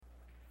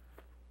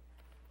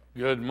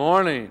Good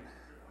morning.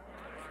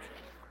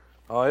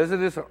 Oh,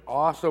 isn't this an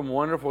awesome,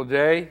 wonderful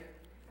day?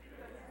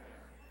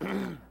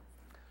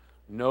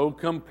 No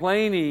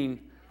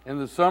complaining in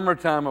the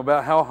summertime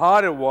about how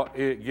hot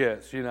it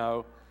gets, you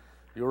know.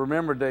 You'll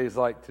remember days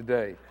like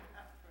today.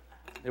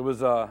 It was,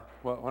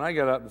 when I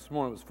got up this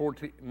morning, it was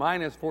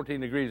minus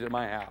 14 degrees at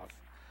my house,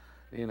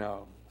 you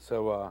know.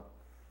 So,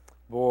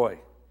 boy,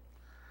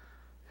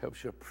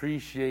 helps you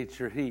appreciate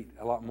your heat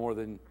a lot more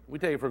than we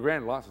take it for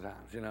granted lots of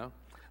times, you know.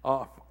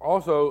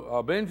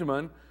 Also,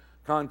 Benjamin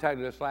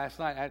contacted us last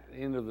night at the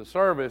end of the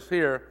service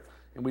here,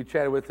 and we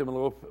chatted with him a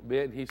little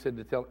bit, and he said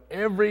to tell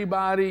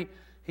everybody,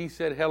 he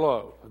said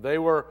hello. They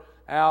were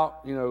out,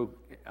 you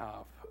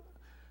know,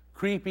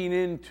 creeping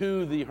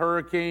into the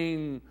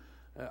hurricane,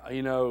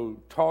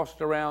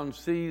 tossed around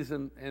seas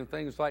and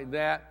things like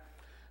that,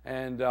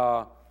 and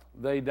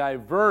they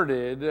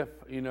diverted,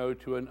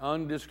 to an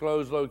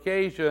undisclosed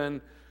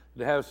location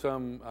to have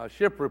some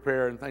ship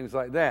repair and things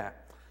like that.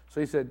 So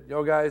he said,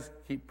 yo guys,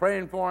 keep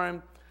praying for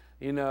him,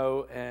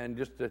 and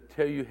just to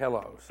tell you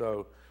hello.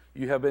 So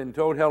you have been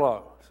told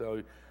hello.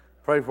 So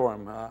pray for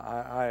him.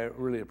 I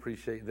really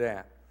appreciate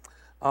that.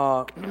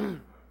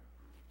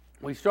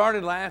 We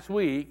started last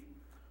week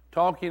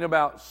talking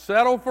about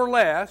settle for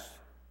less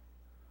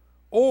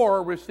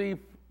or receive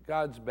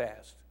God's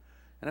best.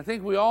 And I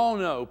think we all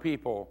know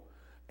people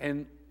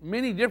in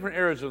many different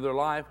areas of their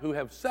life who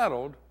have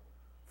settled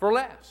for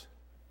less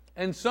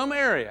in some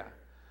area.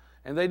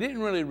 And they didn't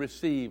really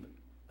receive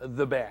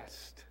the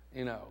best,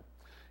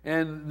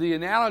 And the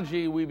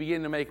analogy we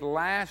began to make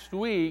last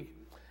week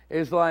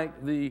is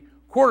like the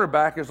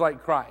quarterback is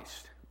like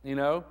Christ,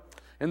 And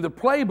the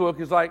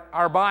playbook is like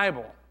our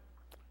Bible,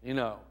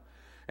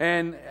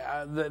 And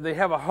they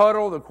have a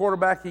huddle. The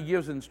quarterback, he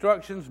gives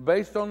instructions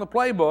based on the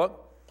playbook.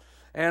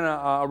 And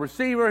a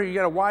receiver, you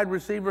got a wide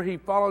receiver, he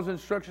follows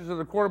instructions of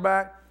the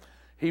quarterback.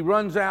 He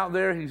runs out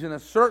there. He's in a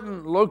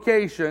certain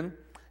location,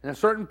 in a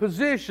certain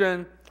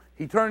position.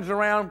 He turns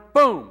around,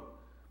 boom,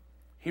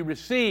 he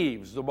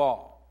receives the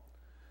ball.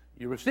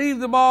 You receive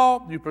the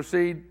ball, you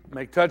proceed,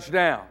 make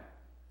touchdown.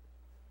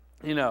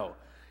 And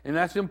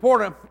that's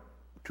important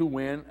to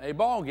win a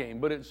ball game,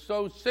 but it's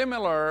so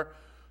similar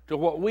to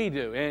what we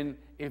do. And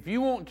if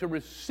you want to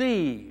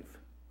receive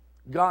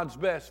God's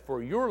best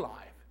for your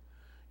life,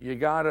 you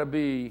got to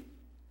be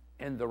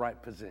in the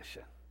right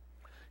position.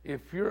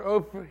 If you're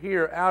over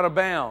here out of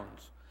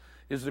bounds,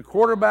 is the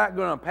quarterback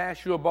going to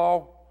pass you a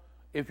ball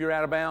if you're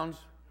out of bounds?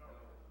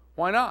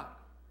 Why not?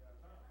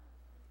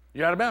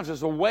 You're out of bounds.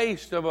 It's a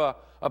waste of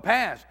a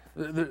pass.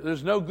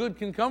 There's no good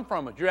can come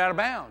from it. You're out of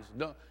bounds.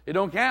 It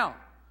don't count.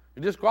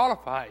 You're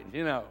disqualified,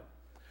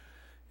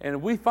 And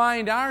if we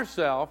find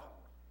ourselves,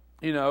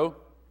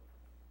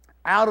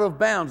 out of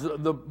bounds,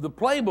 the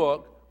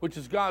playbook, which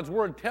is God's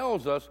Word,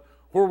 tells us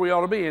where we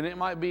ought to be. And it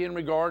might be in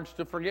regards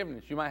to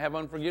forgiveness. You might have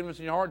unforgiveness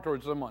in your heart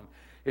towards someone.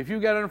 If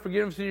you've got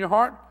unforgiveness in your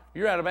heart,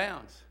 you're out of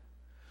bounds.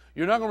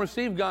 You're not going to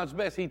receive God's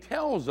best. He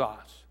tells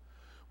us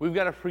we've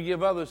got to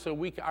forgive others so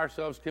we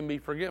ourselves can be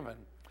forgiven.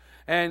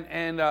 And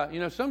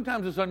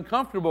sometimes it's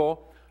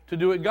uncomfortable to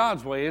do it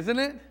God's way, isn't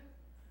it?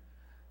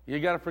 You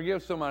got to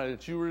forgive somebody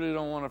that you really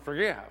don't want to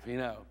forgive,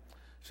 It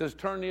says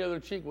turn the other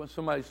cheek when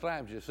somebody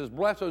slaps you. It says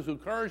bless those who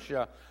curse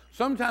you.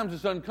 Sometimes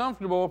it's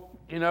uncomfortable,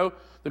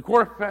 The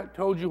quarterback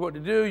told you what to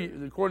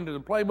do. According to the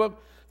playbook,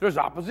 there's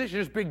opposition.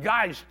 There's big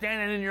guys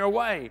standing in your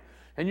way.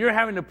 And you're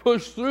having to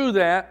push through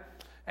that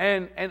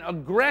and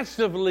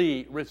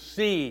aggressively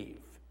receive.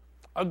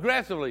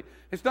 Aggressively.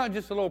 It's not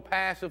just a little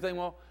passive thing,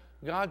 well,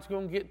 God's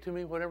going to get to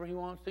me whatever he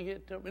wants to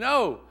get to me.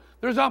 No,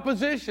 there's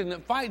opposition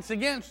that fights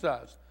against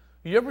us.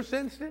 You ever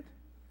sensed it?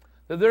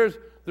 That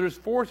there's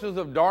forces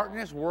of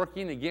darkness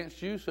working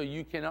against you so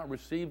you cannot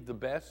receive the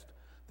best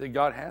that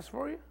God has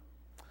for you?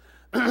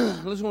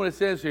 Listen to what it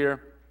says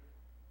here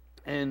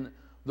in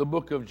the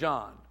book of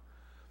John.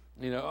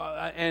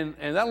 And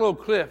that little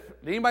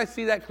clip, did anybody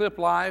see that clip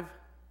live?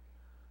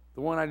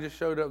 The one I just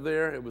showed up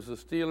there, it was the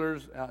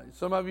Steelers.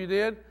 Some of you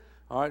did?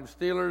 All right,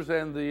 the Steelers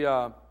and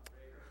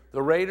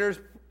the Raiders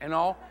and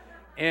all.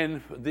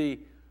 In the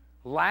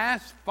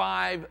last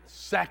 5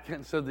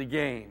 seconds of the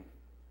game,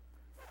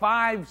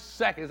 5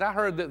 seconds, I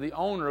heard that the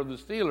owner of the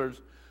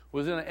Steelers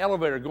was in an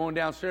elevator going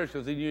downstairs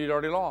because he knew he'd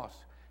already lost.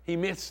 He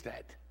missed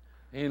it,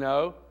 In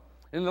the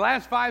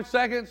last 5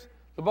 seconds,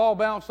 the ball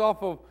bounced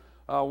off of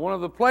one of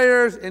the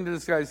players into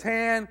this guy's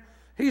hand.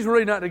 He's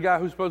really not the guy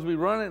who's supposed to be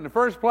running it in the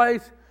first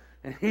place.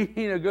 And he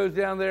goes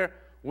down there,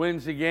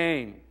 wins the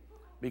game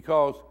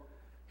because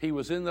he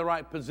was in the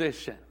right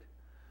position.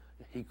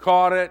 He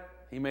caught it.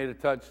 He made a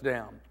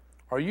touchdown.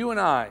 Are you and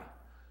I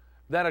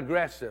that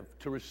aggressive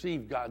to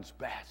receive God's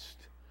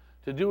best,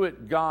 to do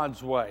it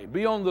God's way?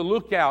 Be on the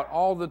lookout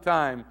all the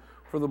time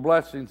for the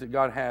blessings that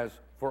God has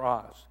for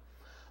us.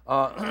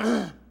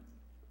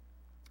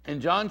 In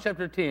John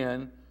chapter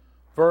 10,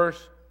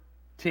 verse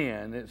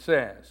 10, it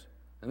says,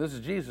 and this is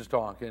Jesus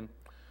talking,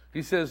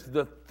 he says,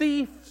 the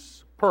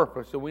thief's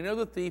purpose, so we know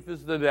the thief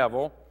is the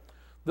devil,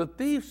 the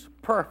thief's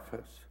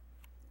purpose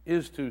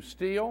is to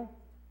steal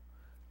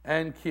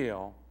and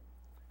kill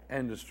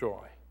and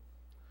destroy.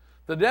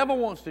 The devil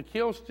wants to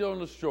kill, steal,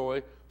 and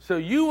destroy, so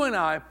you and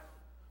I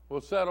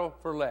will settle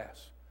for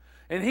less.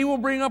 And he will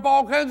bring up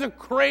all kinds of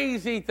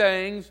crazy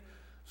things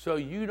so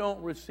you don't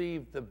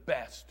receive the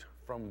best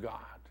from God.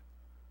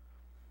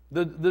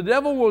 The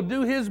devil will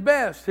do his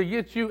best to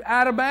get you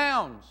out of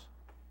bounds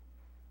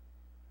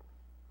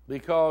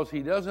because he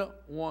doesn't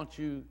want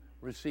you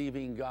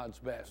receiving God's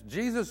best.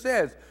 Jesus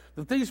says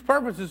the thief's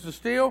purpose is to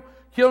steal,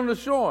 kill, and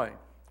destroy.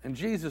 And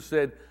Jesus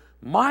said,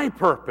 my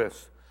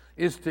purpose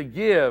is to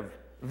give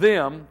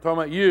them, talking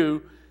about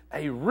you,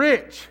 a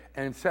rich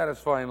and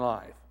satisfying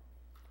life.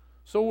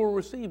 So we'll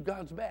receive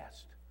God's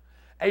best.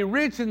 A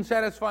rich and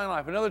satisfying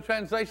life. Another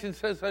translation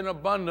says an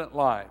abundant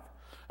life.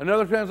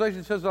 Another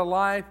translation says a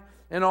life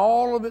in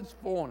all of its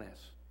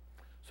fullness.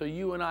 So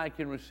you and I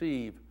can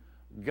receive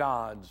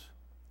God's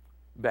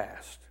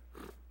best.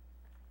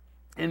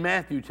 In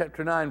Matthew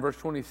chapter 9, verse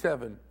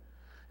 27,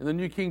 in the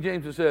New King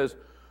James it says,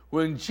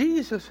 when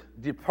Jesus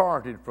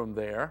departed from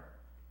there,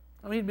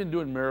 I mean, he'd been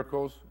doing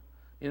miracles,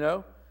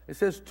 it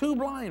says 2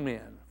 blind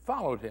men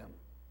followed him.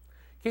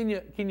 Can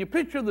you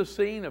picture the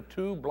scene of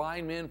 2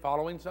 blind men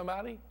following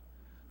somebody?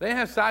 They didn't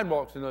have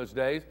sidewalks in those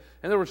days,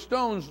 and there were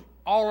stones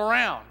all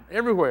around,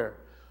 everywhere.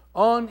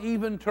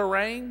 Uneven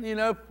terrain,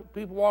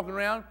 people walking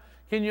around.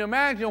 Can you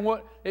imagine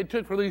what it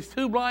took for these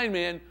 2 blind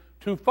men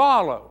to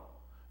follow?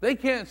 They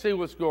can't see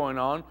what's going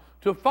on,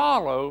 to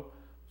follow,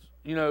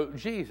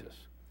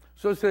 Jesus.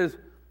 So it says,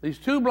 these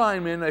 2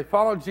 blind men, they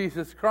followed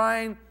Jesus,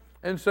 crying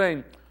and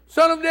saying,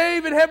 Son of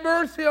David, have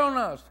mercy on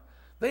us.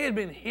 They had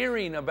been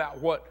hearing about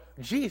what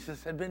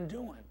Jesus had been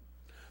doing,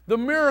 the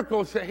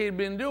miracles that he had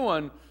been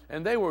doing,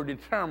 and they were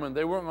determined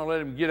they weren't going to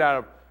let him get out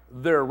of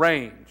their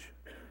range.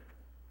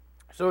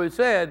 So it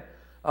said,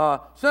 Son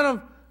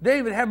of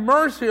David, have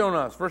mercy on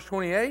us. Verse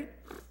 28.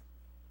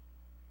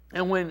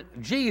 And when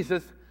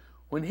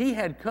he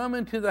had come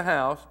into the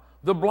house,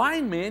 the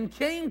blind men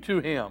came to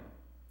him.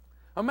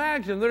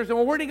 Imagine, they're saying,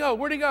 well, where'd he go?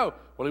 Where'd he go?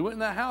 Well, he went in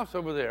that house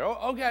over there.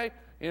 Oh, okay.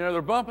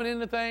 They're bumping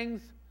into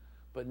things,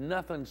 but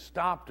nothing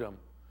stopped them.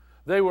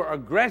 They were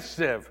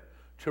aggressive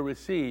to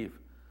receive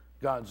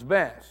God's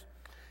best.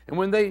 And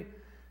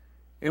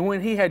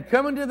when he had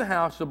come into the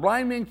house, the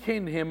blind men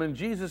came to him, and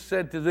Jesus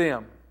said to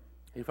them,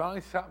 he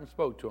finally stopped and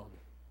spoke to them.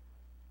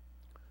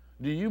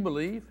 Do you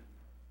believe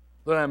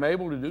that I'm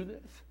able to do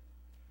this?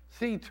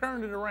 See, he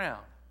turned it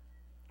around.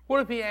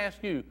 What if he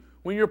asked you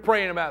when you're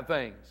praying about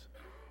things?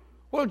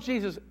 What if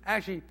Jesus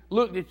actually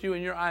looked at you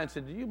in your eye and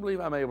said, do you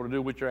believe I'm able to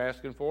do what you're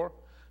asking for?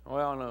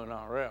 Well, no,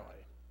 not really.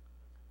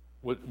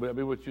 Would that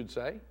be what you'd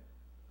say?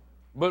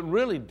 But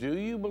really, do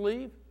you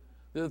believe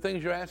that the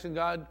things you're asking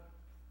God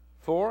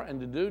for and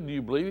to do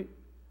you believe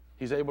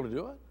he's able to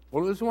do it?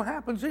 Well, this is what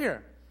happens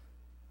here.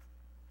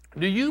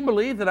 Do you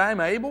believe that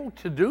I'm able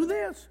to do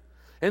this?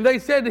 And they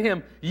said to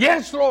him,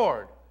 yes,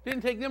 Lord.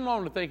 Didn't take them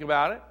long to think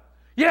about it.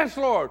 Yes,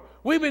 Lord.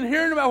 We've been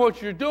hearing about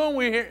what you're doing.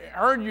 We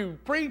heard you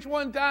preach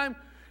one time,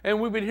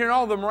 and we've been hearing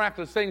all the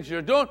miraculous things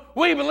you're doing.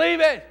 We believe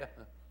it.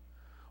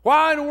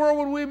 Why in the world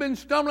would we have been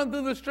stumbling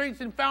through the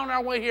streets and found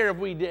our way here if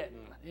we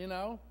didn't,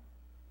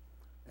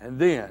 And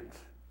then,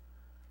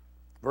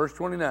 verse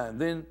 29,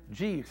 then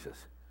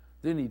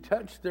he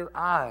touched their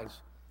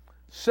eyes,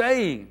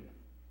 saying,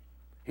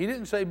 he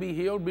didn't say be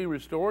healed, be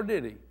restored,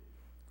 did he?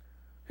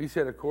 He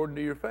said, according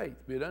to your faith,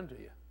 be it unto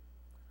you.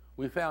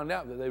 We found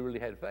out that they really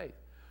had faith.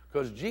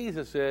 Because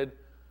Jesus said,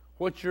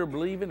 what you're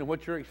believing and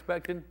what you're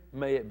expecting,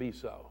 may it be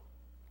so.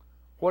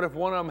 What if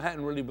one of them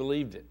hadn't really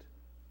believed it?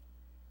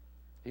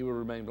 He would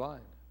remain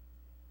blind.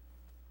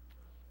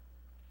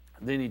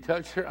 Then he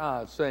touched their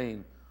eyes,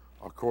 saying,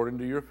 according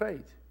to your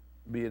faith,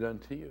 be it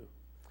unto you.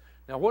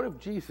 Now, what if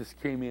Jesus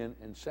came in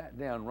and sat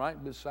down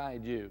right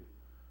beside you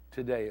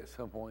today at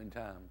some point in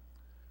time?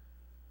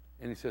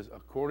 And he says,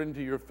 according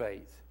to your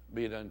faith,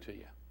 be it unto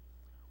you.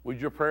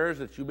 Would your prayers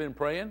that you've been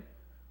praying,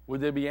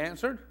 would they be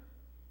answered?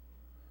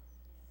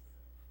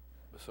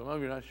 But some of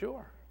you are not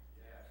sure.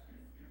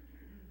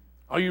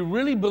 Are you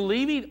really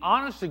believing,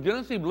 honest to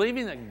goodness,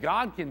 believing that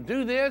God can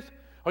do this?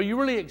 Are you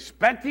really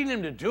expecting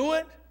him to do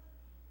it?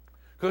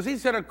 Because he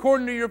said,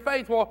 according to your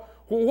faith. Well,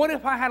 what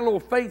if I had a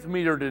little faith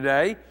meter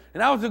today,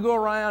 and I was to go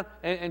around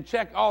and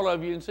check all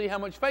of you and see how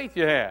much faith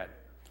you had?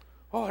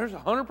 Oh, there's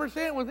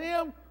 100% with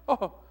him.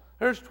 Oh,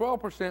 there's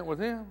 12% with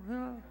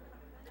him.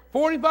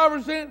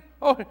 45%.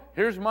 Oh,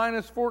 here's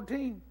minus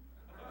 14.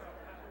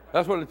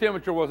 That's what the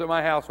temperature was at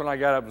my house when I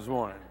got up this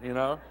morning,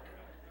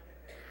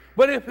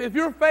 But if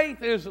your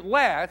faith is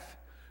less,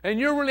 and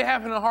you're really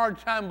having a hard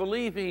time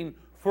believing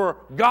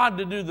for God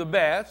to do the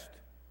best,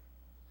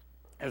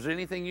 is there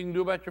anything you can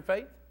do about your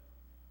faith?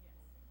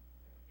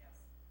 Yes.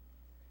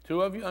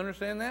 2 of you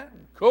understand that?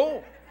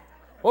 Cool.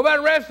 What about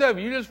the rest of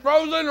you? You just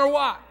frozen or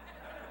what?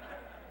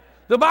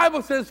 The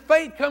Bible says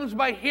faith comes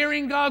by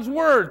hearing God's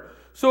word.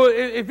 So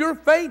if your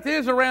faith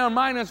is around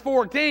minus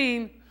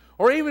 14,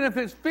 or even if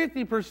it's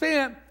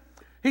 50%,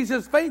 he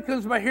says faith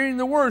comes by hearing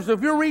the word. So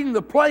if you're reading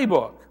the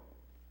playbook,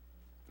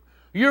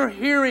 you're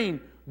hearing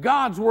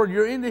God's word,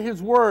 you're into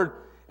his word,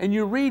 and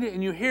you read it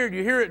and you hear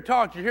it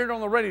taught, you hear it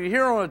on the radio, you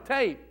hear it on a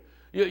tape,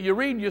 you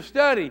read and you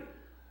study.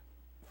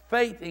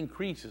 faith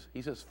increases.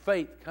 He says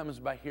faith comes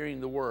by hearing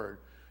the Word.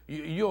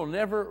 You'll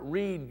never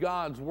read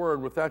God's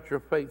Word without your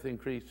faith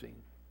increasing.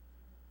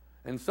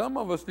 And some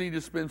of us need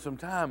to spend some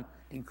time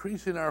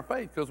increasing our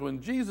faith, because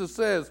when Jesus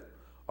says,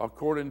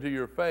 according to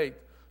your faith,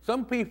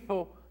 some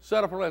people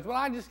set up a list. Well,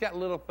 I just got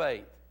little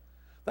faith.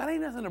 That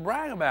ain't nothing to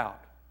brag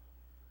about.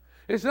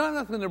 It's not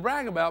nothing to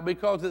brag about,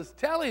 because it's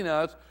telling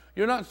us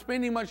you're not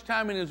spending much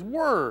time in His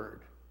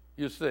Word,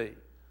 you see.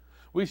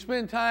 We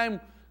spend time,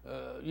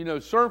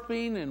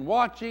 surfing and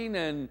watching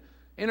and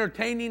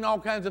entertaining, all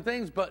kinds of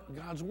things, but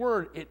God's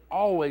Word, it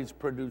always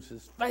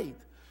produces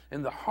faith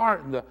in the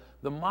heart and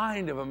the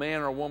mind of a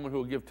man or a woman who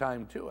will give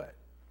time to it.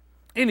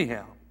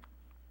 Anyhow,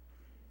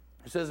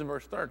 it says in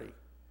verse 30,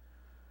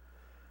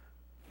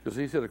 because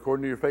He said,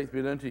 according to your faith be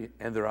it unto you,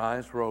 and their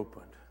eyes were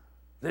opened.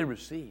 They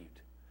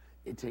received.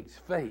 It takes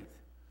faith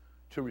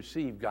to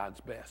receive God's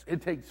best.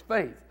 It takes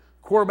faith.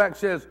 Quarterback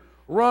says,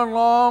 run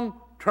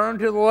long, turn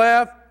to the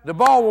left, the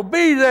ball will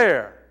be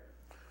there.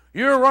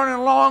 You're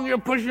running long, you're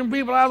pushing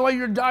people out of the way,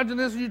 you're dodging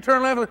this, and you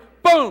turn left,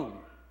 boom!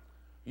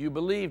 You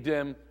believed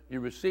Him, you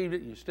received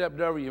it, you stepped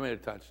over, you made a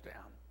touchdown.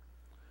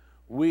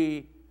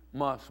 We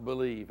must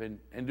believe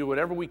and do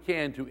whatever we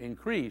can to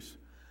increase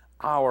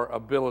our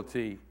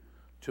ability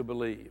to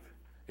believe.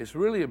 It's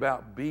really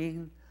about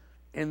being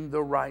in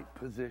the right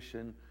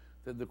position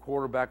that the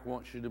quarterback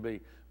wants you to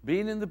be.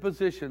 Being in the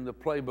position the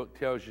playbook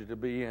tells you to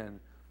be in,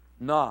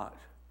 not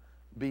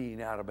being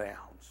out of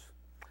bounds.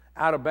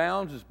 Out of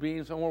bounds is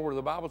being somewhere where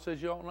the Bible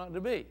says you ought not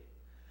to be.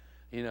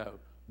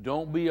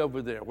 Don't be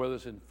over there, whether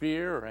it's in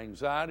fear or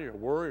anxiety or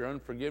worry or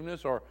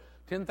unforgiveness or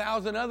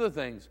 10,000 other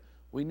things.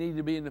 We need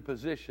to be in the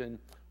position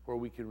where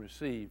we can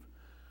receive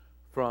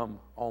from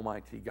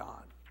Almighty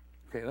God.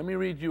 Okay, let me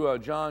read you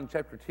John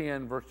chapter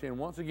 10, verse 10,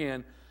 once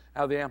again,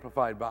 out of the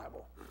Amplified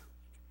Bible.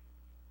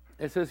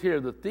 It says here,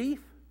 the thief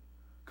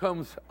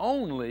comes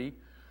only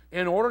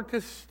in order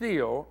to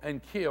steal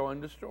and kill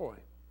and destroy.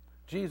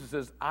 Jesus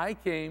says, I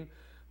came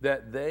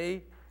that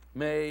they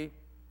may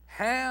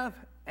have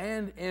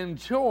and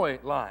enjoy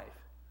life.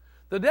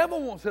 The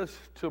devil wants us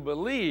to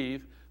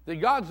believe that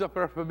God's up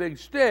there for a big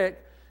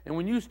stick, and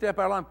when you step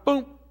out of line,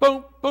 boom,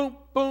 boom, boom,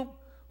 boom,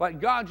 like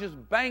God's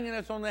just banging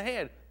us on the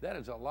head. That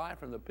is a lie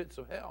from the pits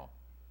of hell.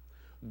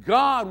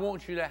 God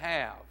wants you to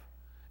have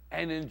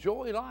and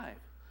enjoy life.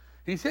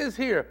 He says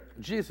here,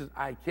 Jesus,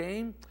 I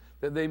came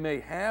that they may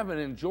have and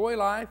enjoy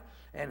life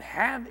and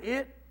have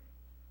it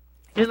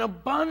in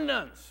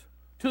abundance,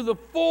 to the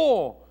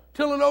full,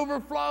 till it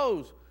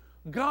overflows.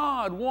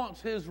 God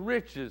wants His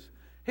riches,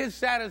 His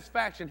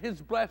satisfaction,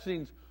 His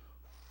blessings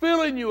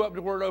filling you up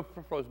to where it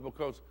overflows,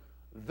 because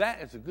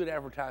that is a good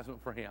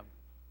advertisement for Him.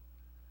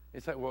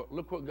 It's like, well,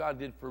 look what God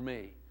did for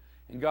me.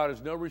 And God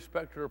is no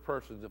respecter of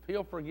persons. If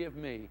He'll forgive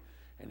me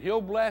and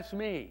He'll bless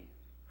me,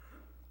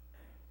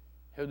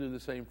 He'll do the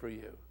same for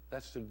you.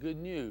 That's the good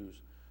news,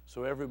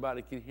 so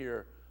everybody can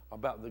hear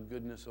about the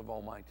goodness of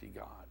Almighty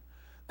God.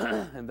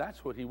 And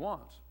that's what He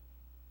wants.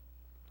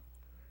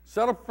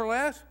 Settle for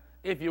less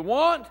if you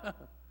want,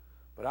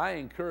 but I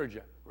encourage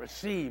you,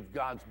 receive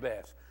God's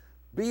best.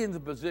 Be in the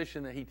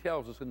position that He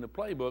tells us in the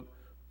playbook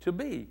to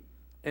be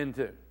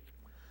into.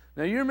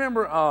 Now, you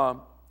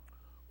remember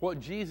what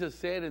Jesus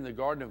said in the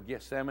Garden of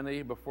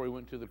Gethsemane before He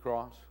went to the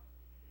cross?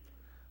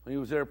 When He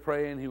was there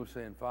praying, He was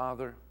saying,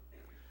 Father,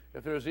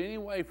 if there's any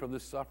way for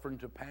this suffering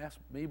to pass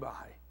me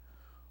by,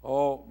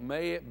 oh,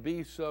 may it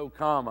be so,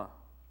 comma,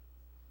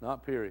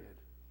 not period,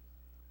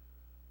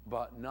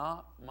 but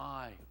not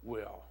my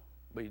will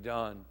be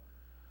done,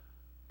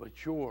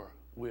 but your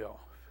will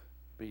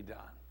be done.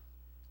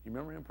 You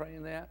remember Him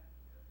praying that?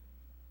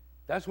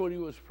 That's what He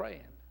was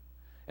praying.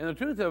 And the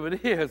truth of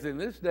it is, in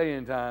this day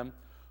and time,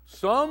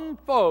 some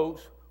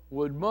folks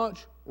would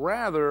much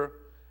rather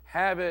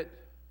have it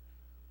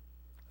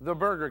the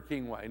Burger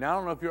King way. Now, I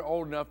don't know if you're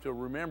old enough to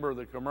remember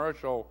the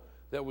commercial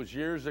that was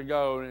years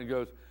ago, and it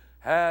goes,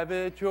 have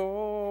it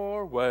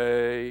your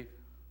way.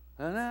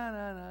 Na, na,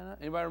 na, na.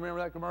 Anybody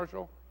remember that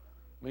commercial?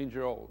 Means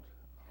you're old.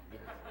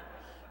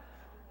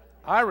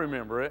 I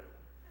remember it.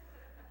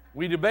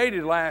 We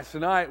debated last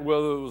night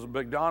whether it was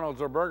McDonald's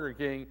or Burger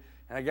King,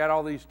 and I got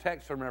all these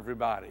texts from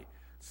everybody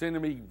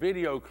sending me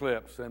video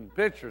clips and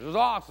pictures. It was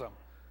awesome.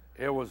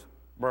 It was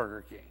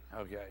Burger King,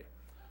 okay,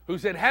 who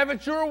said, have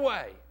it your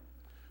way.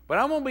 But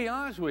I'm going to be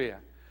honest with you.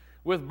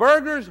 With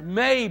burgers,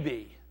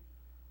 maybe.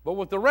 But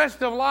with the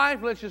rest of life,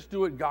 let's just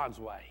do it God's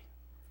way.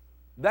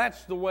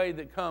 That's the way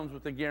that comes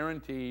with a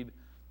guaranteed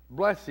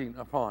blessing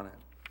upon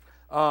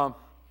it.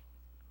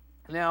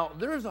 Now,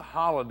 there's a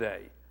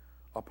holiday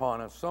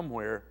upon us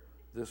somewhere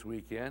this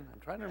weekend. I'm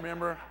trying to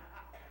remember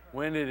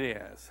when it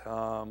is.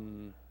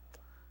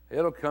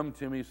 It'll come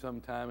to me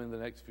sometime in the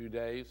next few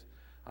days,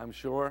 I'm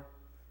sure.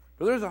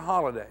 But there's a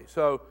holiday.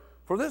 So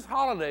for this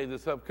holiday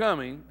that's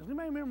upcoming, does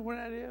anybody remember when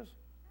that is?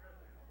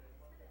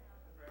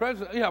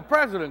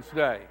 President's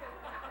Day.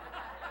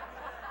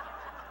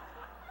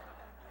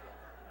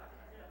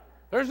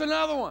 There's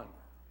another one.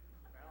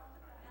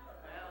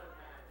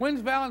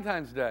 When's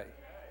Valentine's Day?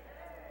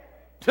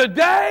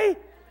 Today?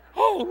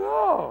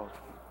 Oh, no.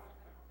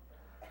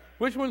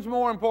 Which one's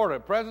more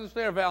important, President's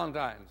Day or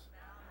Valentine's?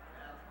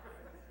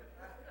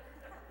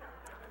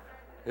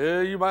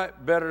 You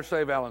might better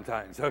say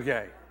Valentine's.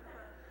 Okay.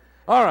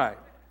 All right.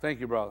 Thank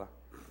you, brother.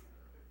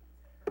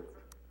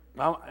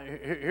 Now,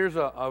 here's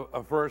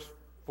a verse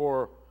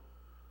for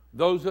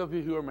those of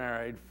you who are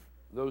married,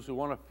 those who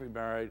want to be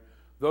married,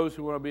 those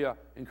who want to be an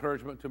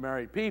encouragement to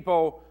married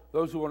people,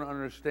 those who want to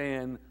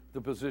understand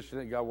the position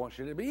that God wants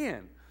you to be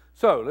in.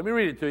 So, let me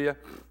read it to you.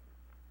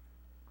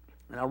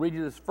 And I'll read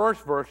you this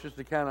first verse just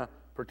to kind of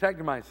protect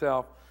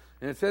myself.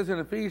 And it says in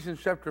Ephesians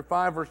chapter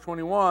 5, verse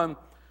 21,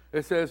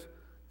 it says,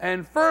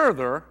 "And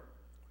further,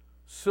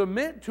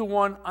 submit to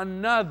one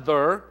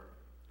another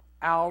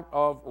out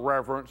of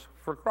reverence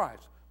for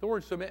Christ." The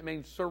word submit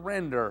means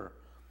surrender.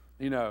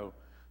 It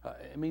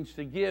means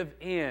to give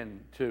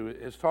in to.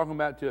 It's talking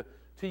about to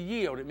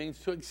yield. It means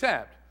to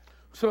accept.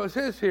 So it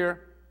says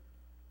here,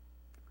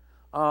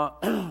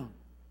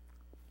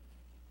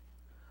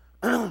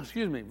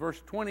 excuse me, verse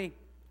 22.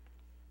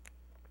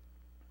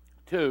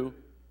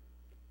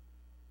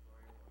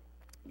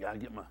 Got to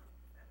get my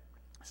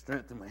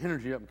strength and my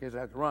energy up in case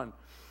I have to run.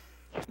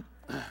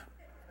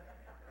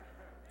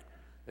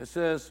 It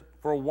says,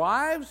 "For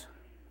wives,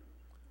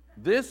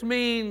 this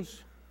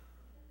means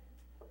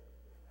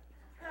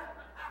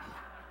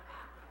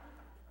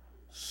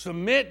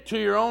submit to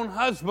your own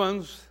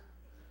husbands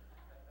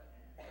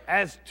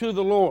as to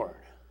the Lord."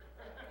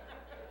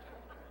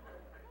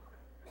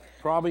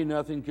 Probably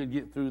nothing could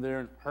get through there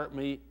and hurt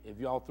me if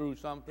y'all threw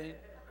something.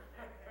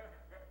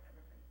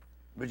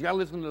 But you got to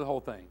listen to the whole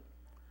thing.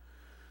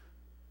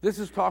 This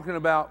is talking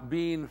about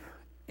being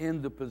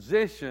in the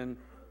position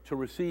to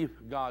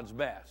receive God's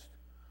best.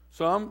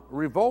 Some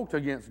revolt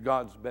against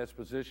God's best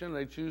position.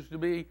 They choose to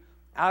be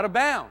out of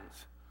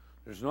bounds.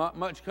 There's not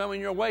much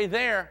coming your way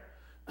there.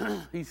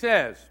 He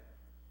says,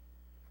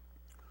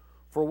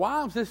 "For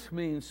wives, this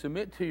means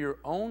submit to your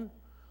own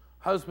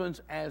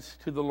husbands as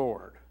to the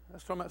Lord."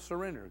 That's talking about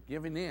surrender,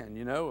 giving in,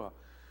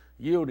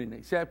 yielding,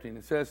 accepting.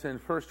 It says in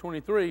verse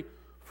 23,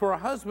 "For a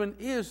husband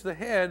is the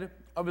head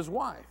of his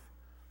wife,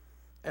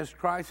 as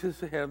Christ is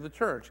the head of the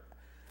church.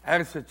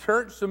 As the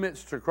church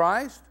submits to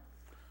Christ,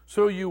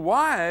 so you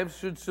wives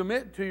should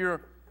submit to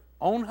your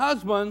own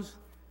husbands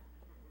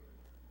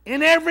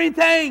in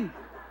everything."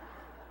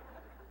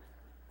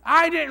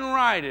 I didn't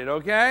write it,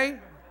 okay?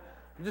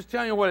 I'm just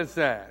telling you what it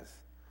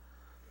says.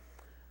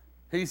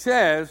 He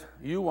says,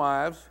 you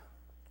wives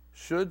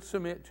should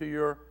submit to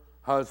your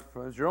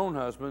husbands, your own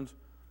husbands,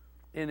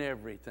 in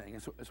everything.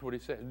 That's what he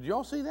said. Did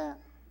y'all see that?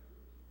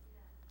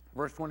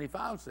 Verse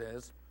 25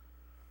 says,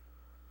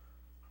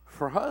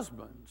 "For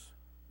husbands,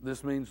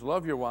 this means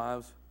love your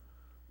wives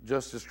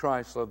just as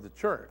Christ loved the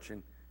church,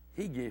 and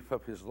he gave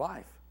up his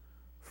life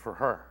for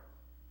her."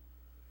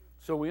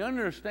 So we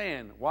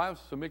understand,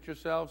 wives, submit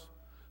yourselves.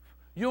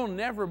 You'll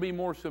never be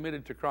more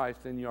submitted to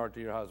Christ than you are to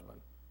your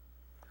husband.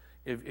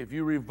 If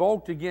you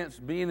revolt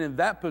against being in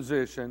that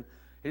position,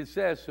 it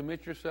says,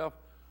 submit yourself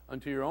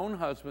unto your own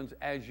husbands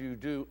as you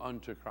do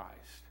unto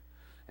Christ.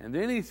 And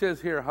then he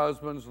says here,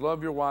 husbands,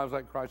 love your wives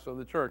like Christ loved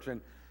the church.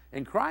 And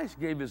Christ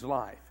gave his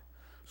life.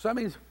 So that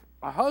means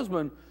a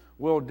husband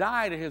will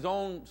die to his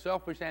own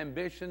selfish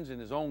ambitions and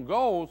his own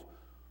goals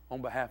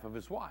on behalf of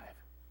his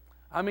wife.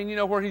 I mean,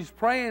 where he's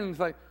praying, he's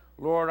like,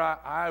 Lord,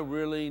 I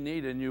really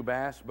need a new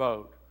bass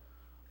boat.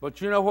 But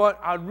you know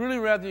what? I'd really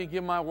rather you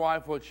give my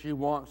wife what she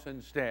wants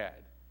instead.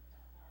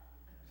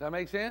 Does that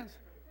make sense?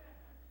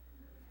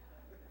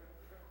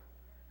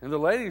 And the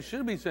ladies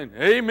should be saying,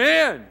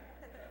 amen.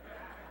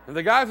 And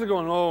the guys are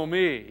going, oh,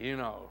 me,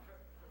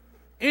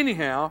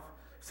 Anyhow,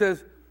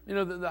 says,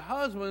 the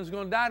husband's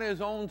going to die to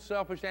his own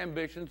selfish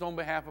ambitions on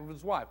behalf of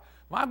his wife.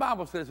 My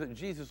Bible says that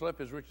Jesus left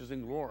his riches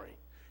in glory,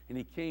 and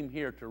he came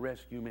here to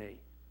rescue me.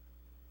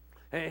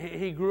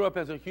 He grew up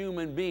as a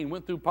human being,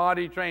 went through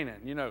potty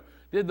training,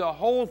 did the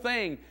whole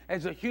thing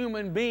as a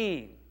human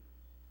being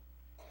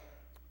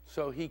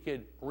so he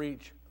could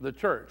reach the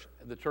church.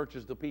 The church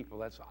is the people,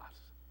 that's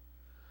us.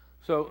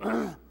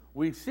 So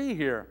we see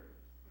here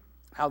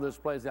how this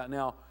plays out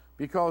now,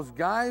 because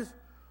guys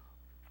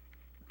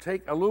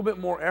take a little bit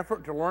more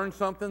effort to learn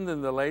something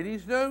than the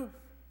ladies do.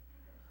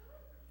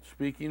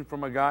 Speaking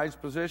from a guy's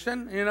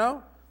position,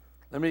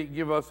 Let me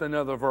give us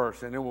another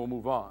verse and then we'll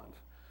move on.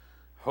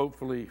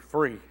 Hopefully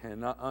free and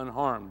not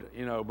unharmed,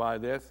 by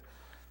this.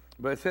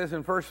 But it says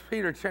in 1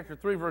 Peter chapter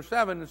 3, verse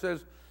 7, it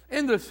says,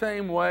 in the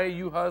same way,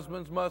 you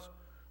husbands must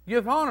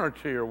give honor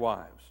to your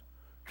wives.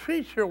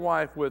 Treat your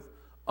wife with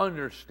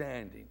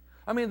understanding.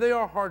 I mean, they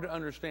are hard to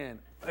understand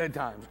at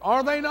times.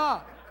 Are they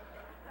not?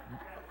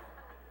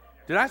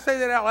 Did I say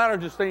that out loud or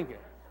just thinking?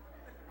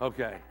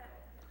 Okay.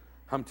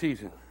 I'm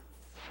teasing.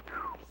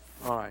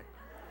 All right.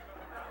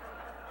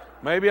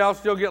 Maybe I'll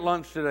still get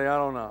lunch today. I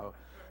don't know.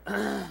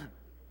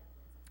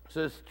 It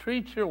says,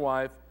 treat your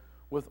wife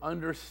with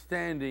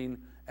understanding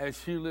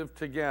as you live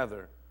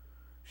together.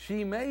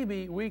 She may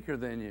be weaker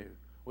than you.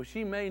 Well,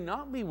 she may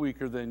not be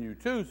weaker than you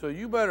too, so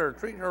you better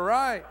treat her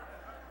right.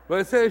 But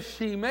it says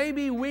she may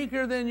be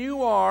weaker than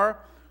you are,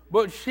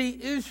 but she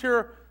is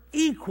your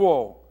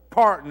equal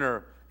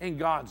partner in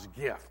God's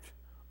gift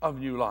of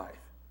new life.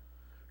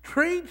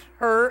 Treat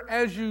her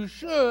as you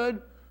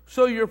should,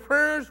 so your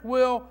prayers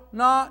will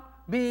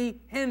not be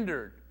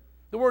hindered.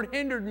 The word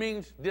hindered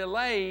means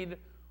delayed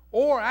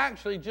or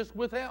actually just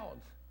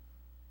withheld.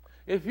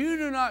 If you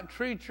do not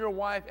treat your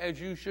wife as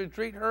you should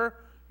treat her,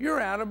 you're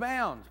out of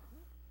bounds.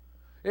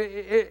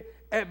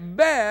 At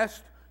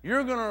best,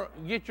 you're going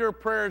to get your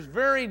prayers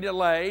very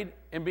delayed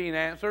in being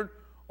answered,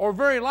 or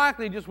very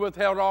likely just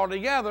withheld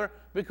altogether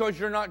because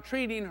you're not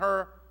treating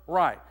her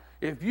right.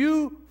 If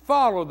you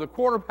follow the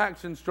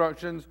quarterback's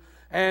instructions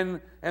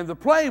and the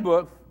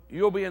playbook,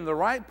 you'll be in the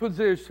right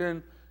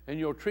position and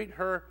you'll treat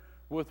her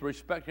with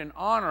respect and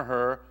honor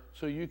her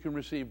so you can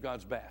receive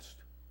God's best.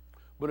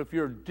 But if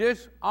you're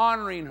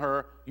dishonoring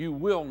her, you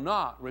will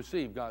not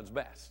receive God's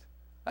best.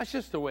 That's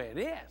just the way it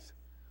is.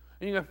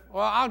 And you go,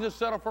 well, I'll just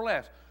settle for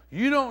less.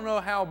 You don't know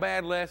how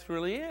bad less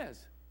really is,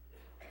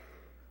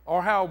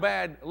 or how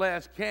bad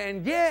less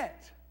can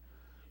get.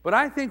 But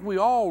I think we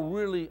all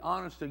really,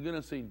 honest to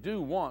goodness,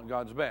 do want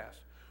God's best.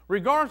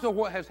 Regardless of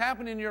what has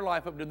happened in your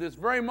life up to this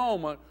very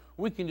moment,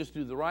 we can just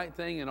do the right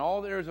thing in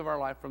all the areas of our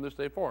life from this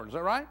day forward. Is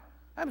that right?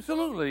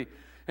 Absolutely.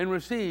 And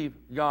receive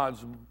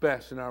God's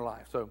best in our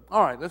life. So,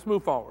 all right, let's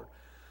move forward.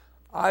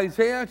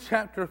 Isaiah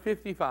chapter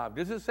 55.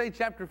 Does it say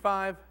chapter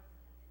 5?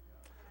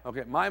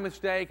 Okay, my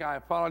mistake. I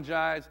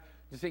apologize.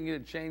 Just didn't get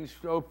it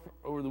changed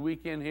over the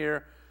weekend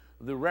here.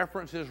 The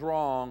reference is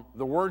wrong.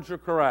 The words are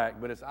correct,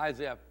 but it's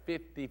Isaiah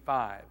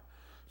 55.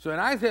 So in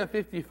Isaiah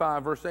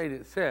 55, verse 8,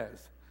 it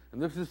says,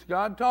 and this is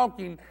God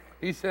talking,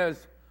 he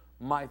says,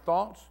 my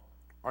thoughts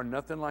are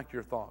nothing like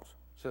your thoughts,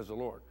 says the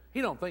Lord.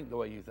 He don't think the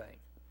way you think.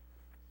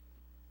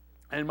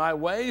 And my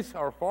ways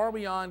are far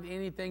beyond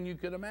anything you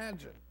could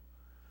imagine.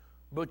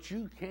 But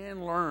you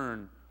can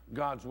learn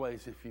God's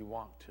ways if you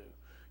want to.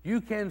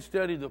 You can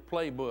study the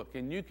playbook,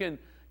 and you can,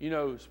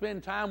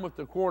 spend time with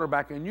the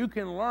quarterback, and you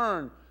can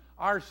learn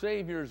our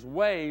Savior's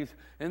ways,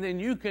 and then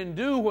you can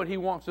do what he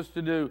wants us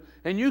to do,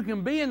 and you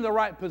can be in the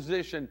right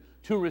position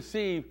to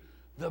receive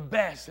the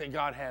best that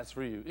God has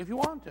for you, if you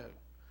want to.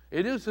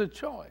 It is a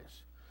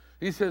choice.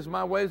 He says,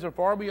 my ways are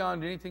far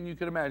beyond anything you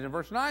could imagine.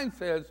 Verse 9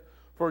 says,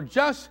 for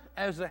just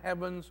as the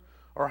heavens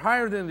are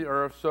higher than the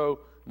earth, so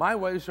my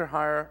ways are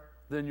higher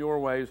than your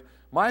ways.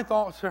 My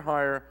thoughts are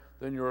higher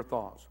than your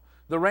thoughts.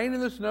 The rain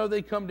and the snow,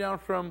 they come down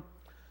from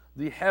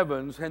the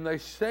heavens, and they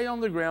stay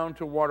on the ground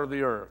to water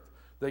the earth.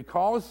 They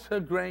cause the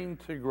grain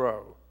to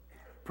grow,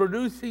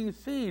 producing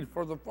seed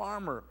for the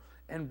farmer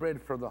and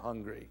bread for the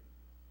hungry.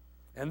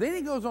 And then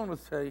he goes on to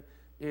say,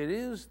 it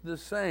is the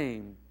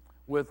same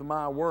with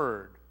my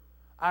word.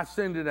 I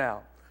send it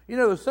out.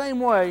 The same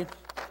way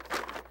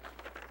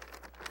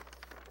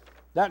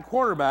that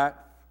quarterback,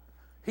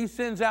 he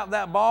sends out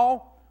that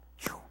ball.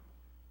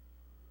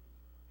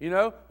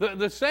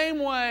 The same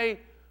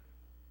way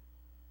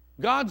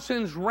God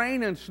sends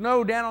rain and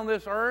snow down on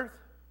this earth.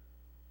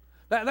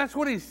 That's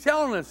what he's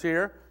telling us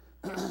here.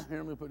 Here,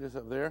 let me put this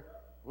up there.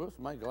 Whoops,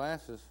 my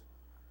glasses.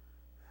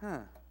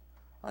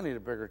 I need a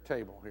bigger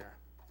table here.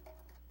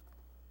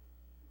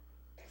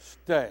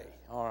 Stay.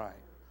 All right.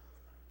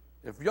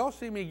 If y'all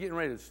see me getting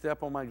ready to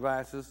step on my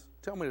glasses,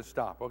 tell me to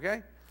stop,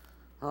 okay?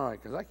 All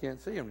right, because I can't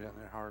see them down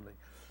there hardly.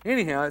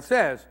 Anyhow, it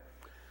says,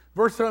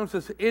 verse 7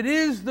 says, it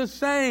is the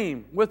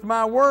same with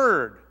my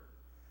word.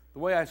 The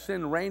way I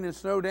send rain and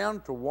snow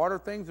down to water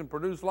things and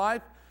produce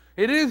life,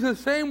 it is the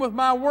same with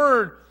my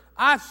word.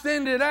 I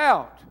send it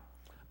out.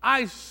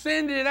 I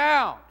send it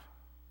out.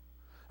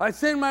 I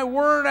send my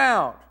word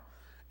out.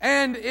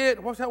 And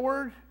what's that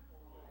word?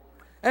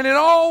 And it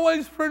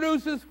always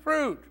produces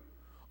fruit.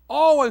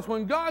 Always.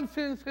 When God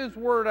sends his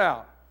word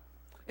out,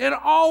 it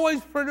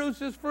always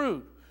produces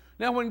fruit.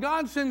 Now, when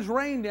God sends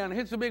rain down and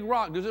hits a big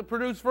rock, does it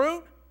produce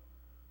fruit?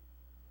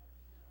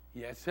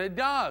 Yes, it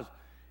does.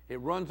 It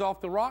runs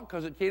off the rock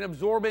because it can't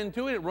absorb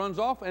into it. It runs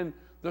off, and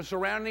the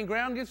surrounding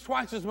ground gets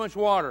twice as much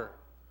water.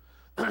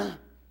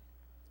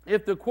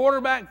 If the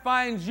quarterback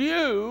finds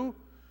you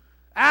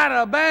out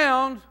of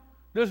bounds,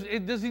 does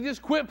he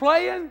just quit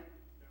playing?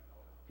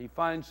 He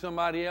finds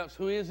somebody else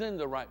who is in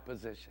the right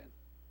position.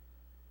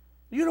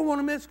 You don't want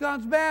to miss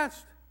God's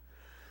best.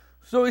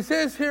 So he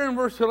says here in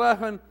verse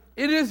 11,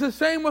 it is the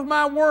same with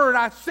my word.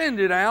 I send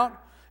it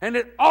out, and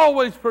it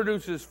always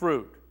produces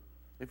fruit.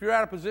 If you're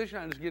out of position,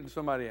 I just get to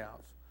somebody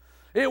else.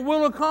 It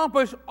will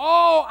accomplish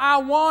all I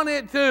want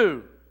it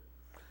to.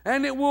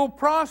 And it will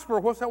prosper.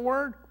 What's that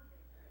word?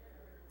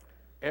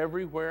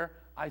 Everywhere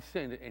I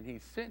send it. And he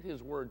sent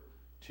his word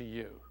to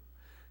you.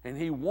 And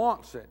he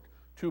wants it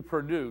to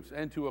produce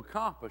and to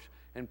accomplish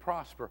and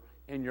prosper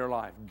in your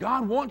life.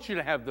 God wants you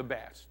to have the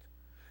best.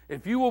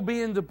 If you will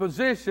be in the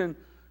position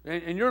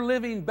and you're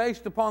living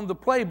based upon the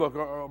playbook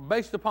or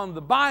based upon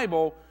the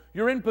Bible,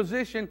 you're in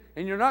position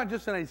and you're not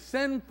just in a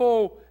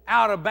sinful,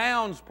 out of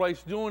bounds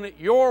place doing it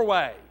your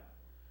way.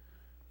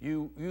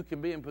 You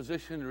can be in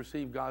position to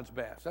receive God's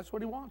best. That's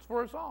what he wants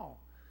for us all.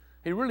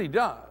 He really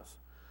does.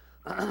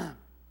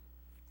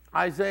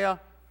 Isaiah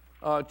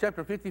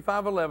chapter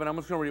 55:11. I'm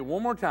just going to read it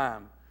one more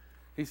time.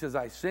 He says,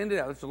 I send it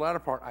out. That's the latter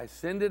part. I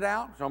send it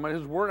out. Talking about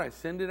his word, I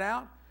send it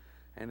out.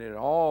 and it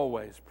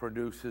always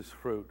produces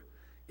fruit.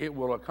 It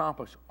will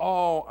accomplish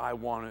all I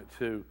want it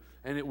to,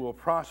 and it will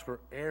prosper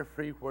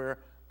everywhere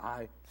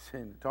I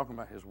send it. Talking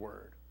about His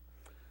Word.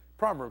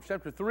 Proverbs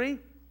chapter 3,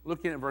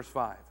 looking at verse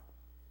 5.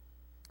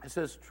 It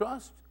says,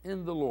 trust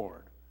in the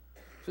Lord.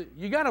 So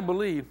you got to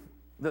believe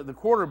that the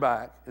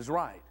quarterback is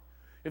right.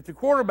 If the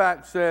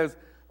quarterback says,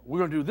 we're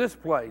going to do this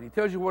play, and he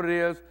tells you what it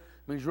is,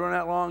 means you run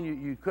out long,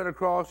 you cut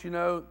across,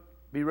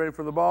 be ready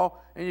for the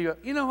ball, and you go,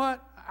 you know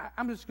what,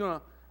 I'm going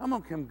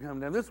to come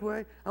down this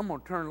way, I'm going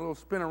to turn a little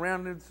spin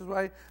around this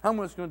way, I'm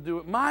just going to do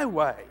it my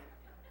way.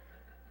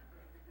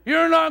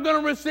 You're not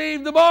going to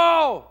receive the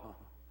ball.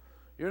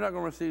 You're not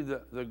going to receive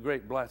the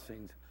great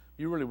blessings.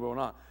 You really will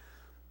not.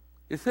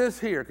 It says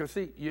here, because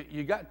see,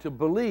 you got to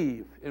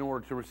believe in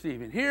order to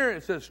receive. And here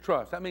it says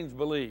trust. That means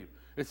believe.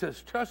 It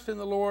says trust in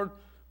the Lord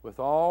with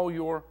all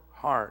your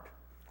heart.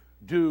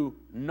 Do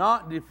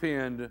not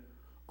depend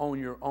on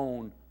your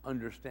own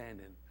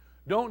understanding.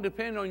 Don't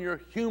depend on your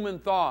human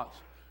thoughts,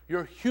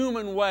 your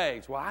human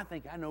ways. Well, I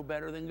think I know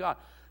better than God.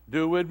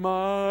 Do it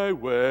my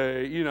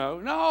way.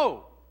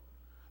 No.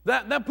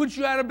 That puts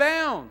you out of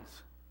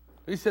bounds.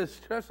 He says,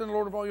 trust in the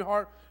Lord with all your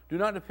heart. Do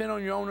not depend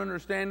on your own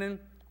understanding.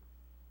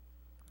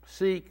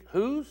 Seek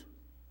whose?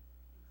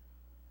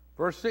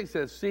 Verse 6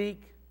 says,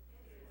 seek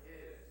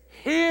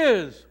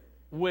His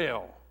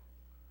will.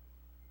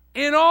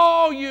 In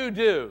all you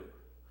do.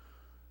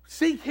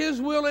 Seek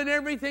His will in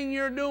everything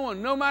you're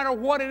doing, no matter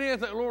what it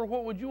is. Like, Lord,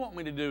 what would you want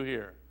me to do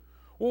here?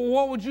 Well,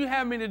 what would you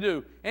have me to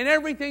do? And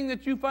everything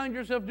that you find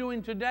yourself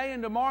doing today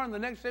and tomorrow and the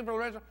next day for the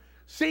rest of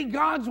seek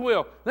God's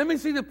will. Let me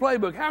see the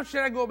playbook. How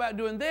should I go about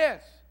doing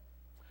this?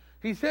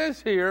 He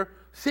says here,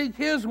 seek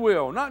His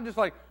will. Not just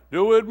like,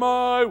 do it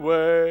my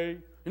way.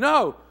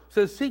 No. It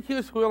says, seek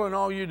His will in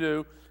all you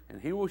do,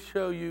 and He will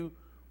show you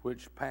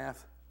which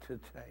path to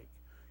take.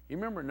 You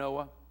remember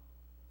Noah?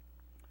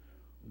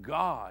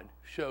 God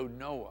showed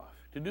Noah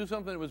to do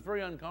something that was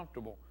very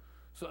uncomfortable.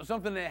 So,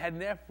 something that had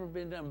never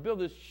been done. Build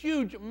this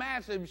huge,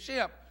 massive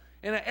ship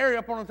in an area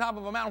up on the top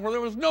of a mountain where there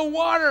was no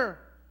water.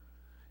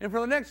 And for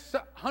the next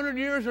 100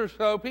 years or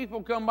so,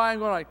 people come by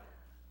and go like,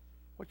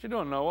 what you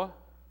doing, Noah?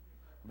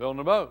 Building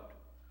a boat.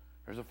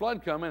 There's a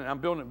flood coming, and I'm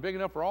building it big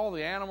enough for all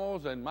the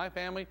animals and my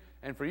family,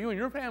 and for you and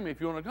your family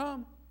if you want to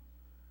come.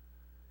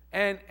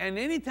 And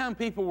anytime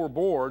people were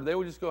bored, they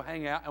would just go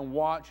hang out and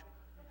watch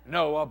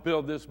Noah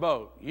build this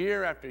boat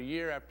year after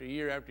year after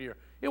year after year.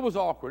 It was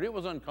awkward. It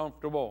was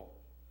uncomfortable.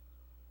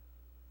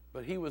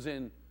 But he was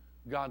in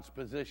God's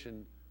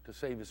position to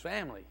save his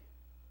family.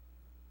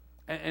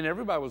 And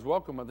everybody was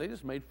welcome, but they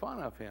just made fun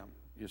of him,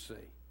 you see.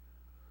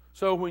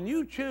 So when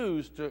you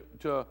choose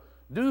to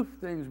do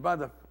things by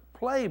the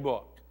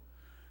playbook,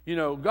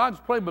 God's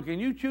playbook,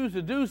 and you choose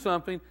to do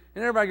something,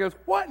 and everybody goes,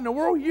 what in the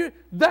world?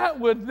 That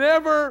would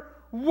never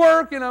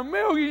work in a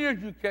million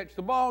years. You catch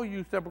the ball,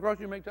 you step across,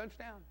 you make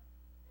touchdown.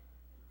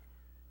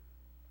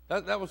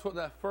 That was what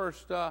that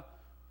first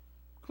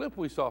clip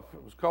we saw.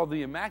 It was called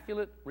the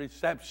Immaculate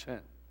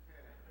Reception.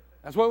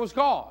 That's what it was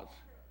called.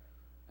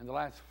 In the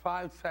last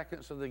 5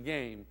 seconds of the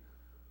game,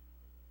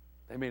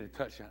 they made a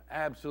touchdown.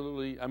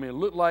 Absolutely. It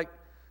looked like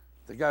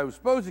the guy who was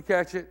supposed to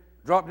catch it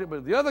dropped it,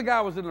 but the other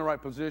guy was in the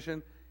right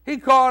position. He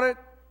caught it.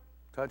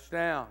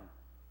 Touchdown.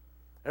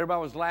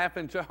 Everybody was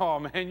laughing. Oh,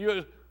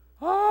 man,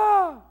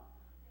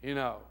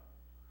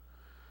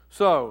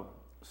 So,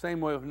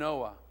 same way with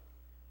Noah.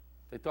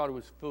 They thought he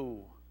was a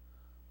fool.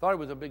 Thought he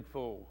was a big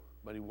fool,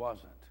 but he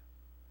wasn't.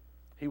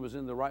 He was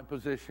in the right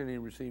position. He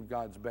received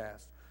God's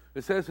best.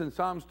 It says in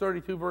Psalms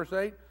 32, verse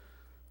 8,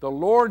 the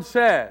Lord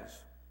says,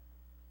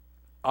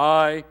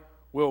 I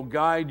will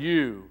guide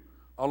you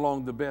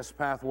along the best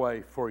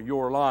pathway for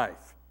your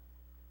life.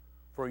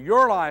 For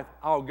your life,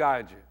 I'll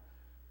guide you.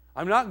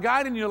 I'm not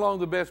guiding you along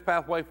the best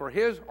pathway for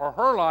his or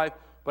her life,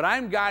 but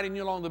I'm guiding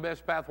you along the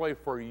best pathway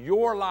for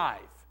your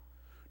life.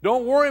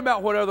 Don't worry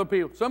about what other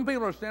people. Some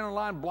people are standing in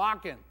line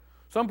blocking.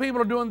 Some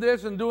people are doing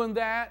this and doing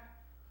that.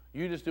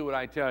 You just do what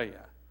I tell you.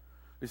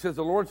 It says,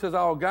 the Lord says,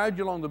 I will guide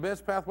you along the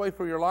best pathway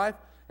for your life,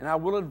 and I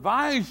will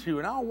advise you,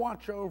 and I'll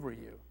watch over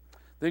you.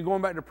 Then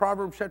going back to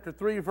Proverbs chapter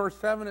 3, verse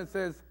 7, it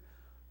says,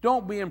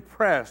 don't be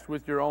impressed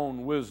with your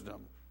own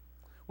wisdom,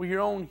 with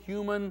your own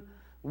human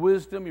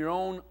wisdom, your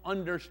own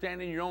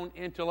understanding, your own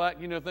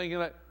intellect, thinking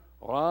that,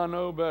 well, I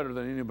know better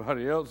than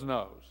anybody else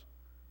knows,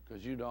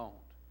 because you don't.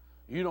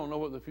 You don't know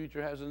what the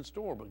future has in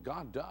store, but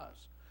God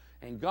does.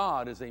 And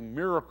God is a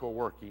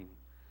miracle-working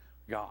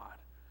God.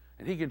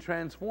 And He can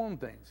transform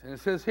things. And it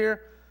says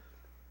here,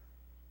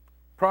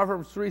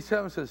 Proverbs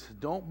 3:7 says,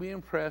 don't be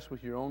impressed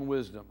with your own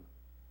wisdom.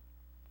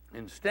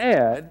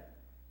 Instead,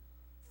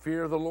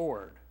 fear the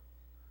Lord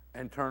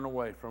and turn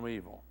away from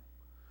evil.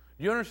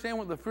 Do you understand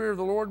what the fear of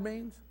the Lord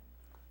means?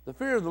 The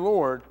fear of the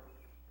Lord,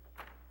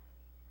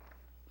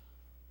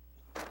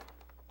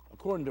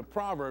 according to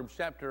Proverbs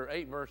chapter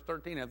 8, verse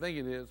 13, I think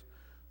it is,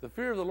 the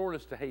fear of the Lord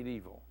is to hate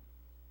evil.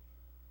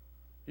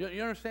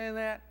 You understand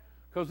that?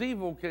 Because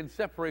evil can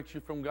separate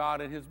you from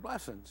God and His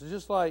blessings. It's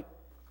just like,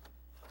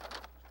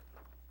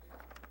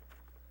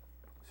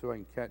 see if I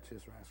can catch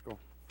this rascal.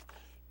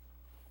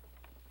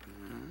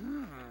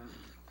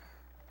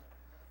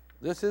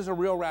 This is a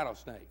real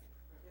rattlesnake,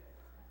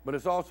 but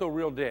it's also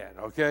real dead,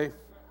 okay?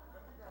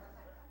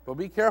 But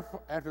be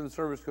careful after the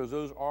service because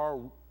those are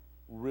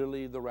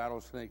really the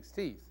rattlesnake's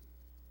teeth.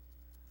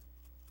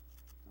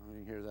 I don't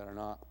know if you hear that or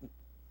not.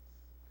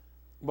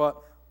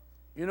 But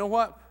you know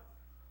what?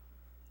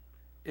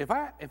 If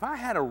I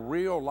had a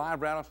real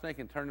live rattlesnake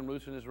and turned him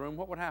loose in this room,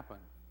 what would happen?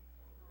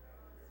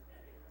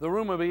 The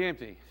room would be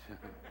empty.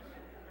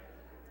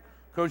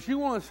 Because you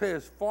want to stay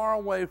as far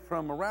away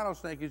from a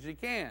rattlesnake as you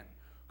can,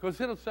 because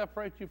it'll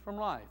separate you from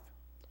life.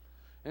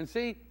 And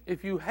see,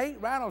 if you hate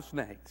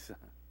rattlesnakes,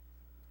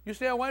 you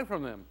stay away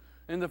from them.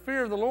 And the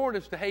fear of the Lord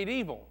is to hate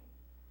evil.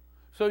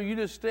 So you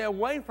just stay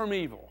away from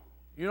evil.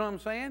 You know what I'm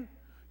saying?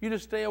 You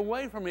just stay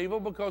away from evil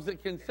because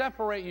it can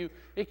separate you.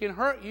 It can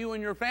hurt you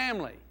and your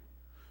family.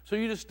 So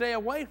you just stay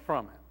away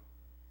from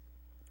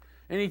it.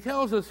 And he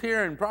tells us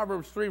here in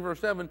Proverbs 3,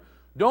 verse 7,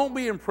 don't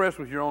be impressed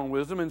with your own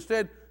wisdom.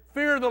 Instead,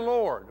 fear the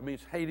Lord. It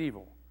means hate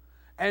evil.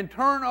 And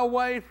turn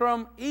away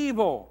from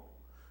evil.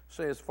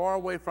 Stay as far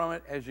away from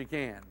it as you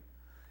can.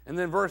 And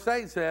then verse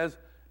 8 says,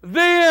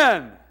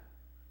 then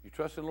you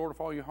trust in the Lord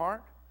with all your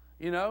heart.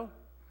 You know,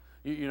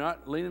 you're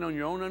not leaning on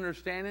your own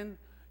understanding.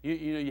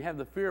 You have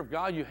the fear of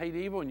God. You hate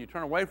evil and you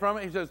turn away from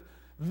it. He says,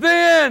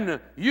 then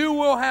you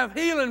will have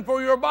healing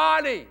for your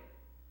body.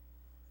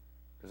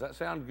 Does that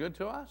sound good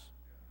to us?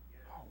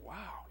 Oh,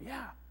 wow,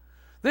 yeah.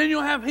 Then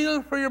you'll have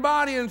healing for your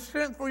body and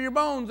strength for your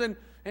bones. And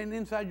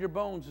inside your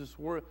bones is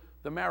where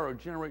the marrow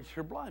generates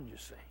your blood, you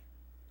see.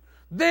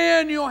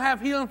 Then you'll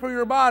have healing for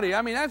your body.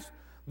 I mean,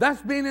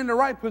 that's being in the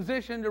right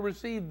position to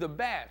receive the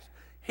best.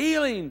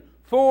 Healing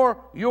for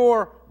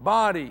your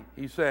body,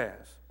 he says.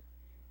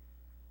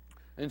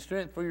 And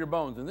strength for your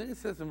bones. And then he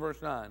says in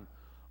verse 9,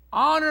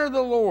 honor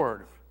the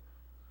Lord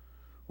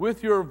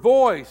with your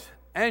voice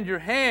and your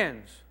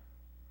hands.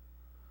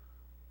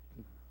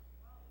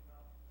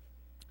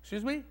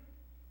 Excuse me?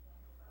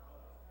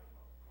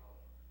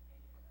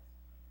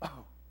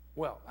 Oh,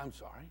 well, I'm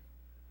sorry.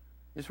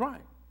 It's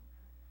right.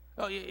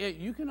 Oh,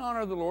 you can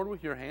honor the Lord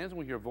with your hands and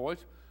with your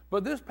voice,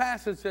 but this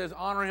passage says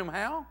honor him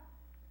how?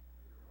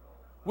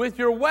 With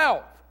your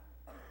wealth.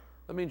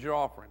 That means your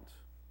offerings.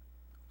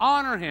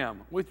 Honor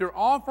him with your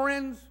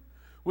offerings,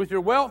 with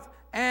your wealth,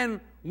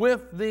 and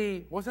with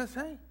the, what's that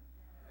say?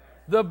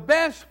 The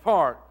best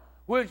part,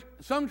 which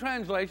some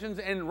translations,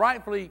 and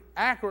rightfully,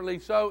 accurately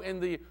so in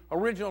the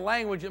original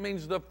language, it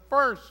means the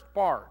first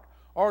part,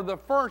 or the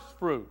first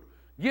fruit.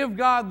 Give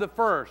God the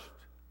first.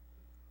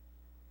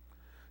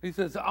 He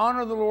says,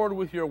 honor the Lord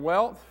with your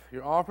wealth,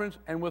 your offerings,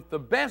 and with the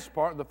best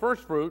part, the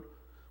first fruit,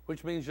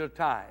 which means your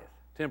tithe,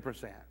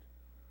 10%,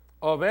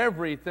 of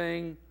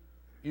everything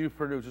you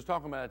produce. It's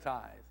talking about a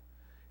tithe.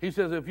 He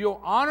says, if you'll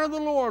honor the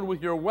Lord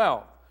with your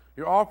wealth,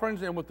 your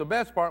offerings, and with the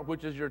best part,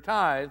 which is your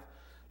tithe,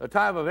 the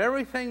tithe of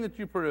everything that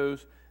you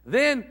produce,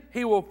 then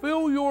he will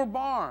fill your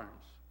barns.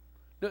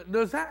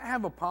 Does that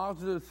have a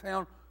positive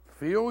sound?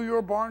 Fill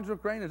your barns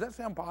with grain? Does that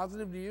sound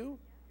positive to you?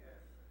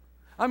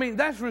 I mean,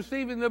 that's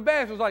receiving the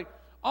best. It's like,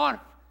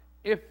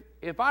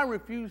 if I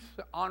refuse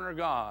to honor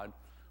God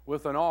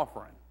with an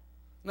offering,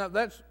 now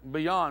that's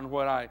beyond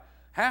what I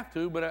have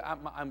to, but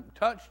I'm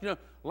touched. You know,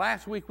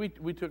 last week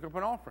we took up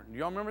an offering. Do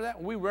y'all remember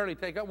that? We rarely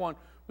take up one.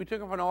 We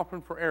took up an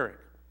offering for Eric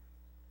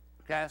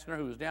Kastner,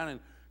 who was down in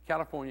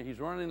California. He's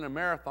running a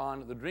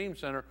marathon at the Dream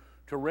Center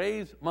to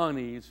raise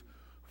monies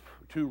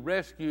to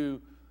rescue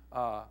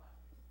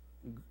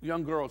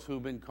young girls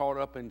who've been caught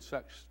up in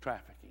sex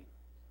trafficking.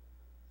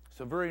 It's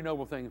a very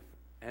noble thing,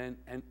 and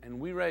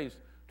we raised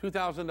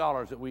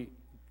 $2,000 that we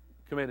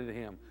committed to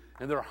him.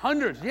 And there are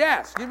hundreds,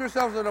 yes, give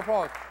yourselves an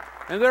applause.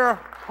 And there are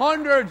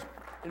hundreds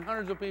and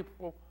hundreds of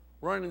people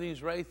running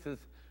these races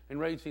and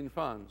raising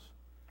funds.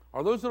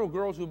 Are those little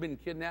girls who've been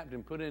kidnapped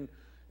and put in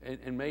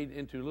and made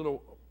into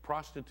little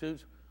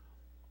prostitutes,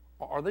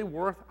 are they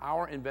worth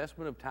our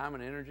investment of time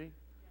and energy?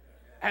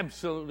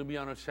 Absolutely,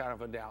 beyond a shadow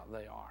of a doubt,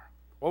 they are.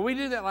 Well, we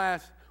did that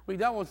last week.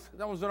 That was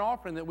an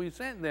offering that we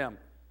sent them.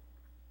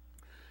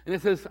 And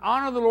it says,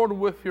 honor the Lord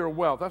with your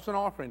wealth. That's an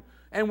offering.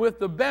 And with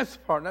the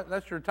best part,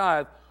 that's your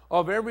tithe,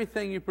 of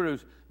everything you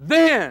produce.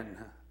 Then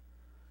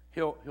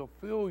he'll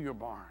fill your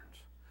barns.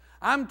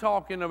 I'm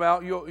talking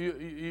about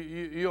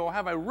you'll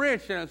have a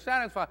rich and a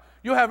satisfied.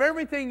 You'll have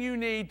everything you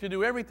need to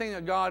do everything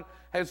that God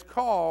has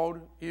called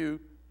you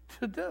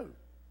to do.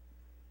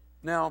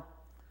 Now,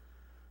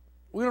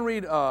 we're going to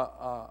read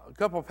a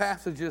couple of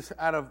passages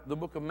out of the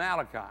book of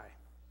Malachi.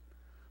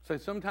 So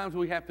sometimes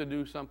we have to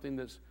do something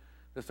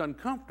that's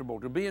uncomfortable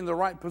to be in the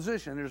right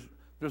position.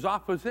 There's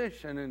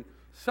opposition, and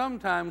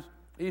sometimes,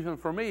 even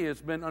for me, it's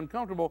been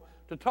uncomfortable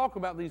to talk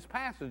about these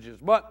passages,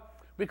 but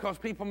because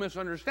people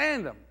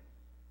misunderstand them.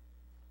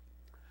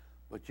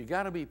 But you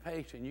got to be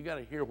patient. You got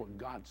to hear what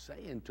God's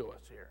saying to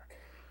us here.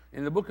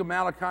 In the book of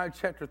Malachi,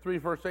 chapter 3,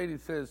 verse 8,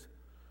 it says,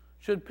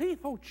 should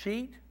people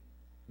cheat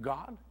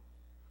God?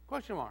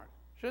 Question mark.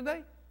 Should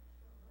they?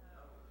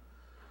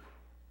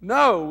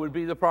 No would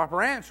be the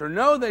proper answer.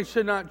 No, they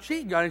should not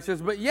cheat God. He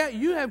says, but yet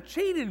you have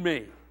cheated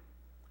me.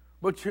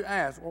 But you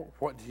ask, well,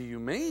 what do you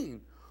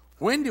mean?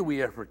 When did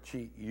we ever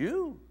cheat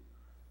you?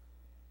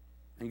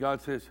 And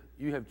God says,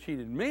 you have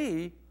cheated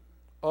me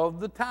of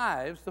the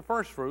tithes, the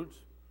first fruits,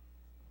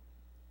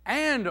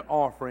 and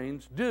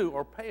offerings due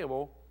or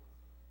payable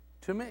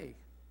to me.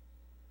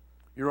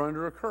 You're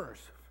under a curse,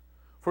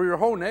 for your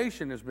whole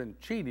nation has been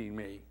cheating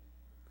me.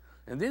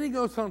 And then he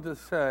goes on to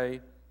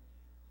say,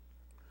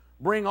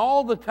 bring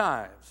all the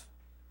tithes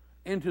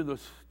into the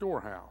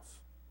storehouse,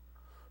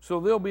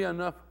 so there'll be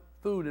enough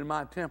food in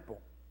my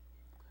temple.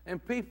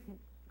 And people,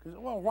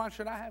 well, why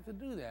should I have to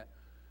do that?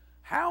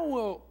 How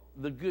will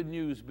the good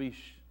news be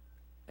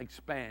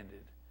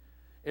expanded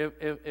if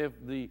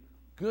the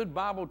good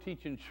Bible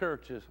teaching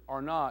churches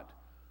are not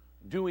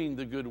doing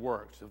the good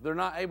works, if they're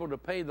not able to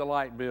pay the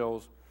light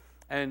bills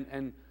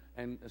and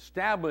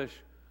establish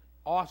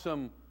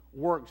awesome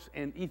works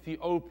in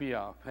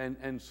Ethiopia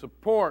and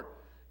support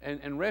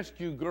and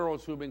rescue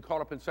girls who have been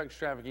caught up in sex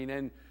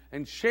trafficking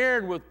and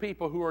shared with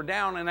people who are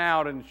down and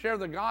out and share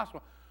the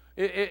gospel.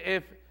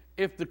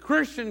 If the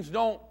Christians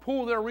don't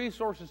pull their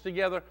resources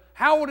together,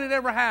 how would it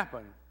ever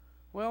happen?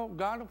 Well,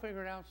 God will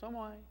figure it out some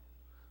way.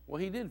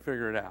 Well, he did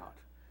figure it out,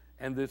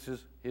 and this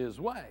is his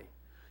way.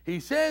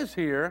 He says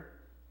here,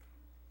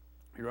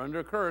 you're under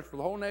a curse for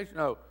the whole nation.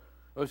 No,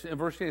 in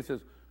verse 10 it says,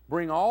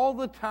 bring all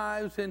the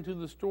tithes into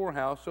the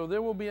storehouse, so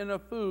there will be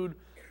enough food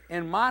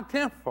in my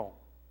temple.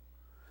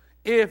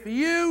 If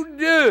you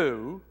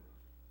do,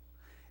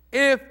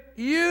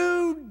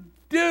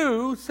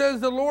 says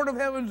the Lord of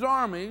heaven's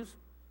armies,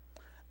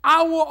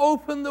 I will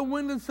open the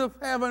windows of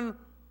heaven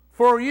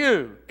for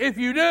you. If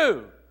you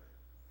do.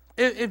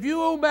 If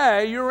you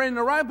obey, you're in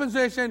the right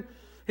position.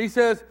 He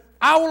says,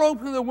 I will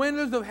open the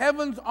windows of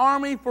heaven's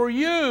army for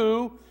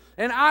you,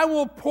 and I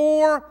will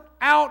pour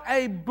out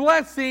a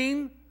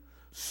blessing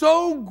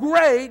so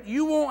great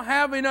you won't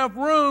have enough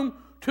room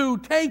to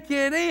take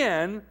it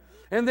in.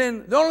 And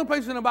then the only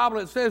place in the Bible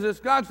that says this,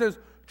 God says,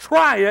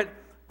 try it,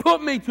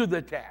 put me to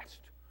the test.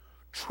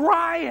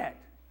 Try it.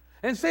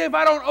 And see if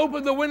I don't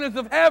open the windows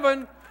of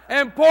heaven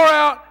and pour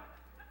out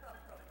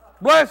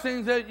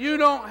blessings that you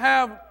don't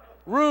have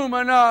room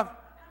enough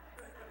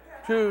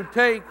to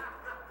take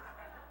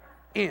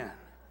in.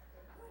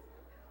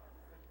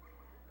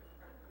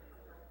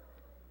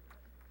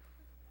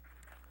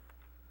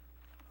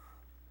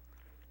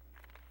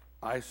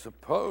 I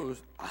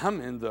suppose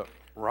I'm in the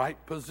right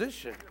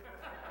position.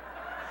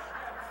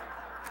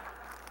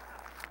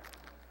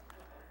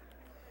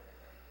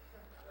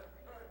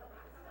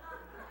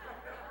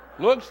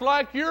 Looks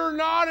like you're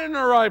not in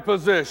the right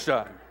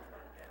position.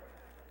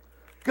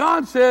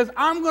 God says,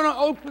 I'm going to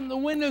open the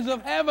windows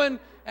of heaven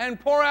and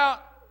pour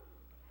out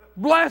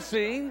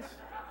blessings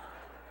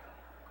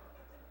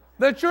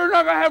that you're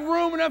not going to have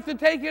room enough to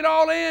take it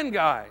all in,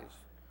 guys.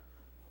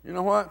 You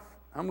know what?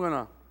 I'm going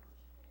to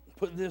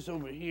put this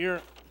over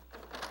here.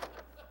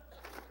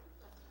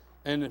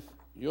 And if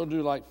you'll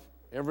do like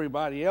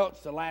everybody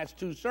else, the last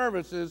two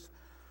services,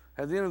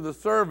 at the end of the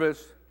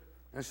service,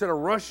 instead of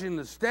rushing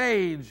the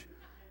stage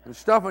and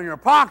stuffing your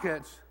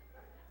pockets,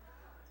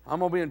 I'm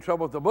going to be in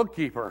trouble with the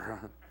bookkeeper.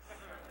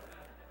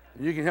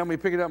 You can help me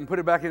pick it up and put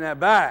it back in that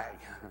bag.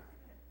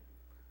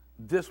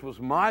 This was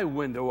my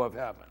window of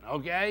heaven,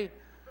 okay?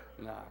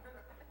 Now,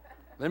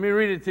 let me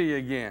read it to you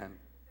again.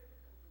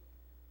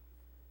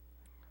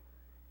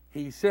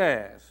 He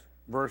says,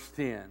 verse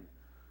 10,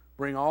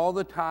 bring all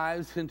the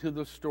tithes into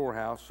the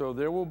storehouse, so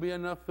there will be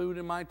enough food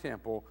in my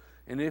temple.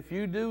 And if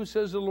you do,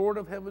 says the Lord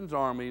of heaven's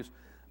armies,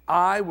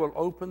 I will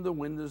open the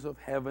windows of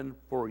heaven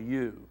for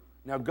you.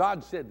 Now,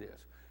 God said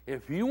this.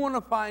 If you want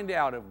to find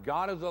out if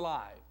God is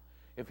alive,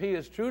 if he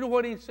is true to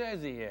what he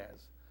says he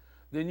is,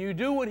 then you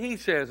do what he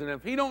says. And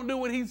if he don't do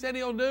what he said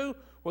he'll do,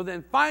 well,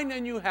 then find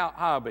a new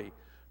hobby.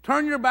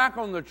 Turn your back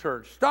on the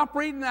church. Stop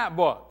reading that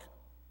book.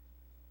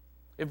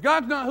 If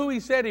God's not who he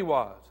said he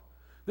was,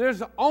 there's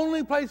the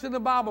only place in the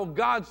Bible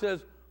God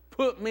says,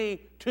 put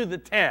me to the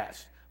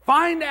test.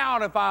 Find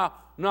out if I'll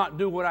not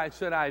do what I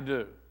said I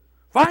do.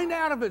 Find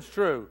out if it's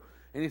true.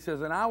 And he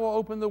says, and I will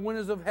open the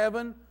windows of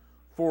heaven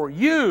for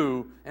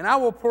you, and I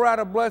will pour out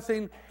a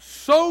blessing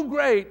so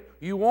great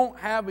you won't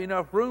have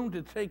enough room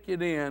to take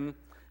it in.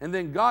 And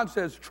then God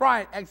says,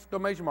 try it,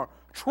 exclamation mark.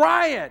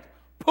 Try it.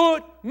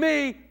 Put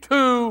me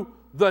to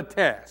the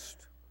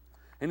test.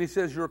 And he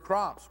says, your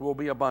crops will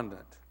be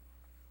abundant.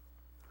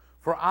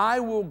 For I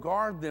will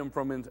guard them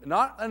from,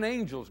 not an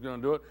angel's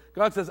going to do it.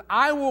 God says,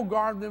 I will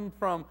guard them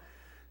from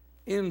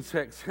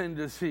insects and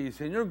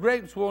disease. And your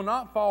grapes will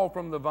not fall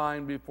from the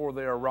vine before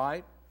they are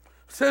ripe,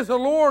 says the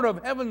Lord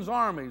of heaven's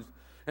armies.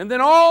 And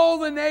then all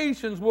the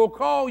nations will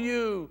call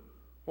you,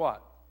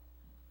 what?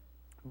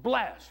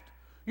 Blessed.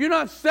 You're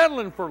not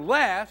settling for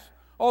less.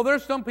 Oh,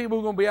 there's some people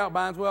who are going to be out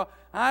buying, well,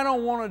 I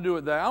don't want to do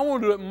it that. I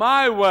want to do it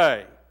my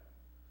way.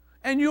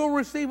 And you'll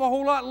receive a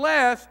whole lot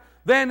less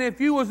than if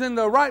you was in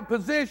the right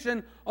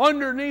position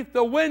underneath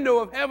the window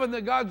of heaven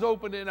that God's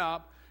opening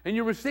up, and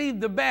you receive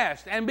the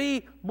best and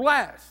be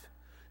blessed.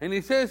 And he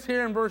says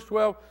here in verse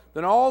 12,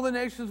 then all the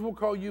nations will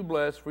call you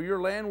blessed, for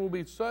your land will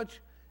be such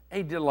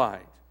a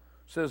delight,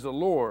 says the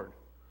Lord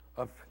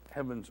of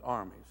heaven's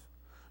armies.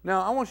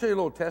 Now, I want to show you a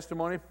little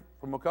testimony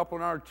from a couple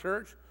in our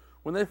church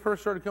when they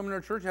first started coming to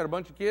our church, had a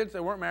bunch of kids. They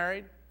weren't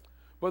married.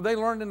 But they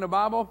learned in the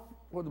Bible,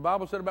 what the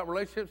Bible said about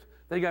relationships,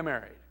 they got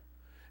married.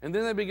 And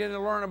then they began to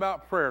learn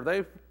about prayer.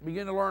 They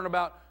began to learn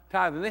about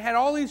tithing. They had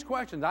all these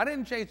questions. I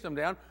didn't chase them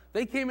down.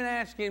 They came in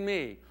asking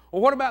me,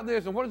 well, what about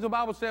this? And what does the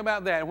Bible say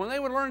about that? And when they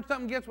would learn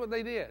something, guess what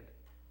they did?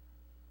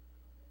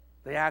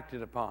 They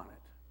acted upon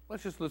it.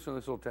 Let's just listen to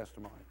this little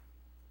testimony.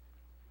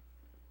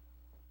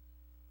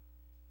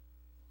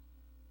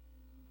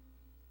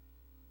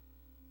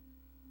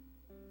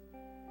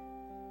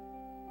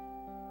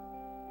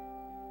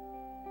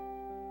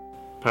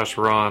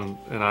 Pastor Ron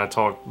and I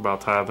talked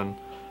about tithing,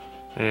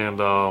 and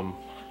I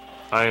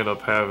ended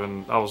up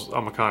having,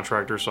 I'm a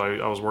contractor, so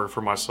I was working for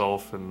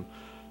myself, and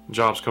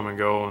jobs come and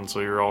go, and so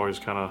you're always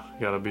kind of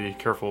got to be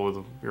careful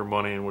with your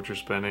money and what you're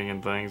spending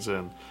and things,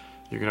 and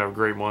you can have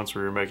great months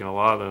where you're making a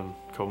lot and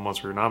a couple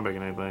months where you're not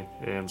making anything.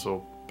 And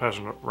so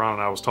Pastor Ron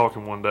and I was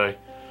talking one day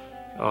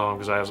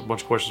because I asked a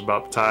bunch of questions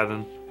about the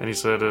tithing, and he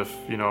said, if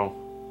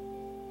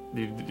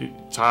you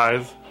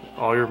tithe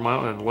all your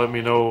money and let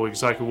me know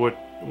exactly what,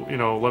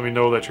 let me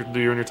know that you're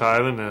doing your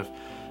tithing,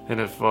 and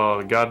if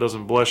God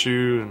doesn't bless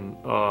you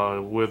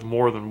and with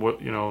more than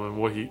what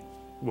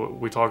what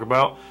we talk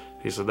about,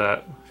 he said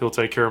that he'll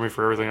take care of me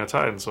for everything I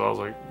tithe. And so I was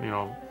like,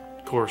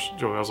 of course,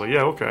 Joey, I was like,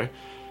 yeah, okay.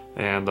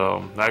 And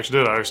I actually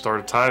did. I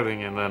started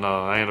tithing, and then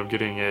I ended up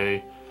getting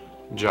a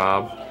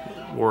job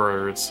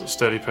where it's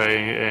steady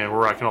pay and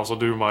where I can also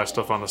do my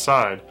stuff on the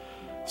side.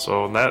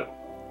 So that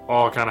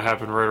all kind of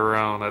happened right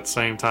around that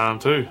same time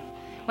too.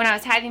 When I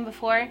was tithing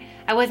before,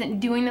 I wasn't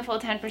doing the full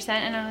 10%,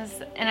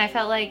 and I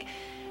felt like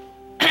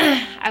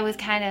I was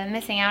kind of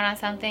missing out on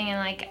something, and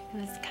like it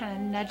was kind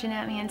of nudging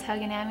at me and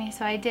tugging at me.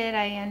 So I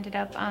ended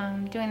up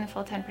doing the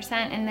full 10%,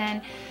 and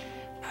then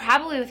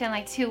probably within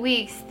like 2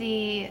 weeks,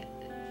 the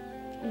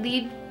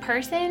lead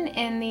person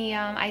in the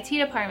IT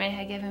department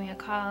had given me a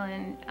call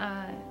and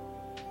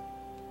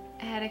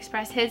had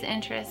expressed his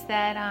interest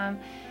that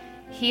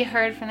he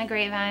heard from the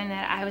grapevine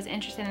that I was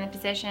interested in the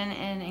position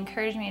and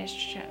encouraged me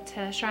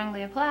to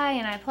strongly apply,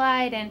 and I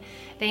applied, and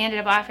they ended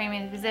up offering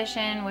me the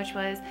position, which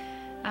was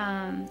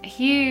a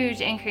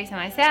huge increase in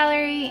my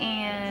salary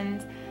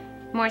and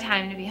more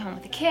time to be home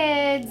with the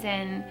kids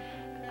and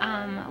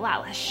a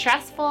lot less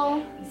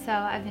stressful. So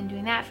I've been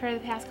doing that for the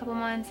past couple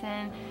months,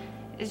 and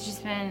it's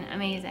just been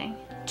amazing.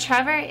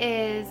 Trevor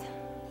is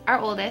our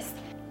oldest.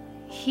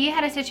 He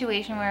had a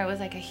situation where it was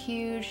like a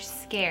huge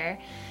scare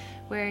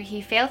where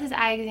he failed his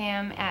eye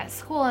exam at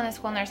school, and the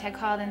school nurse had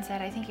called and said,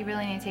 I think you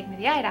really need to take him to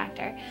the eye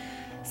doctor.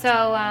 So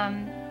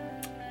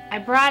I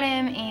brought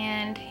him,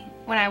 and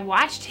when I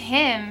watched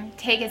him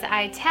take his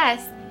eye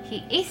test,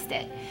 he aced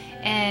it.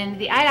 And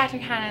the eye doctor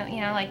kind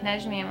of, like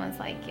nudged me and was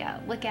like, yeah,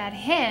 look at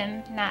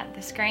him, not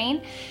the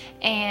screen.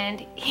 And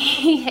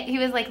he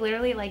was like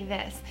literally like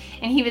this.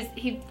 And he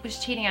was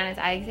cheating on his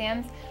eye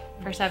exams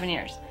for 7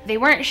 years. They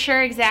weren't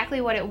sure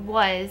exactly what it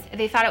was.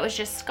 They thought it was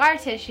just scar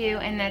tissue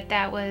and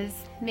that was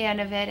the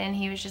end of it, and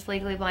he was just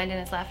legally blind in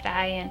his left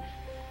eye, and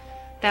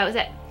that was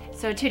it.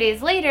 So 2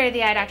 days later,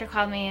 the eye doctor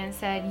called me and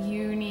said,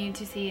 you need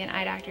to see an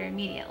eye doctor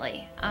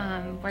immediately.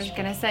 We're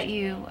gonna set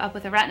you up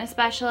with a retina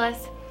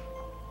specialist.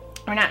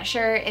 We're not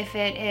sure if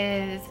it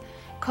is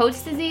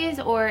Coats disease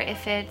or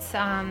if it's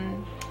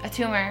a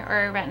tumor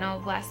or a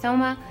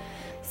retinoblastoma.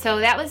 So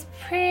that was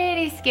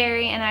pretty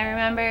scary, and I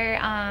remember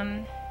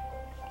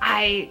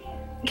I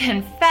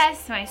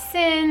confessed my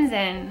sins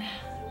and,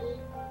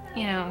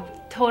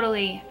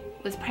 totally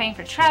was praying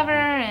for Trevor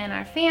and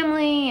our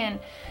family and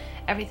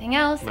everything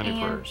else.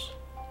 Many prayers.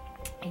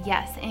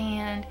 Yes,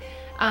 and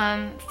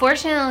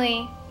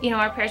fortunately,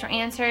 our prayers were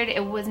answered.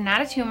 It was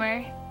not a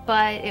tumor,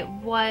 but it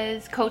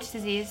was Coats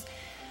disease,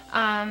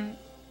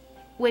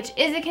 which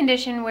is a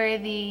condition where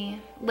the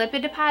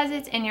lipid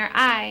deposits in your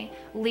eye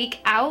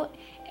leak out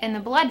in the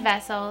blood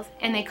vessels,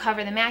 and they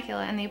cover the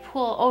macula, and they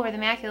pull over the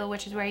macula,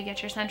 which is where you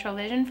get your central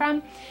vision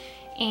from.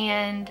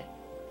 And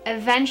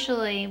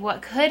eventually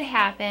what could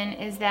happen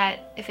is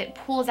that if it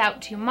pulls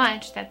out too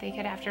much, that they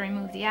could have to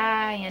remove the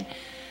eye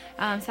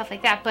and stuff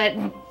like that. But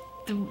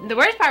the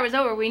worst part was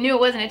over. We knew it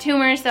wasn't a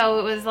tumor, so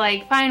it was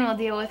like, fine, we'll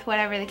deal with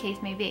whatever the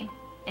case may be.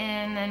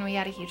 And then we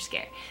got a huge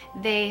scare.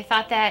 They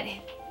thought that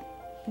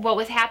what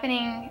was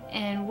happening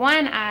in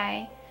one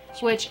eye,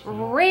 which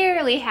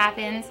rarely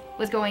happens,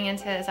 was going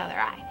into his other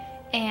eye.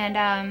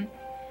 And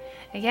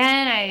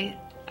again,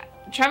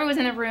 Trevor was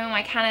in the room.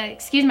 I kind of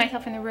excused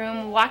myself in the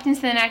room, walked into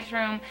the next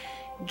room,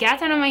 got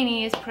down on my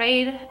knees,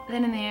 prayed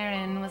then and there,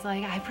 and was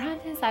like, I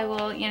promise I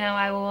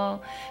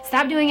will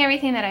stop doing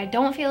everything that I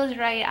don't feel is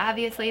right.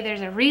 Obviously,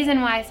 there's a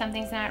reason why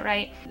something's not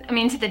right. I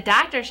mean, to the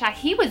doctor's shock,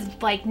 he was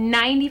like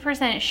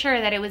 90% sure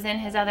that it was in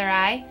his other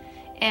eye,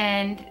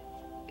 and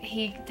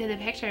he did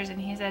the pictures, and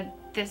he said,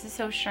 this is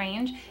so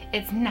strange.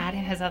 It's not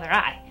in his other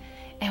eye.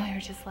 And we were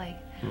just like,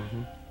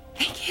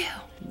 thank you.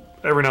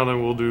 Every now and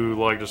then we'll do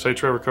like, just say,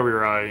 Trevor, cover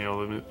your eye,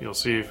 you'll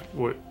see if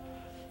what,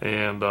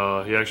 and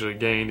he actually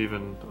gained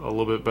even a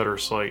little bit better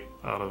sight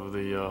out of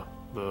the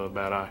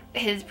bad eye.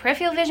 His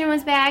peripheral vision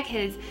was back.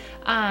 His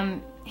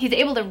he's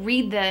able to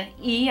read the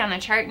E on the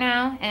chart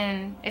now,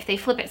 and if they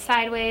flip it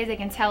sideways, they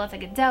can tell it's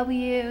like a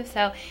W.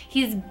 So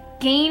he's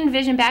gained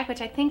vision back,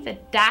 which I think the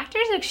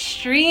doctor's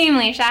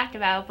extremely shocked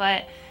about,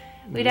 but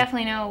we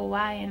definitely know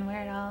why and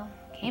where it all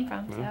came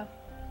from. So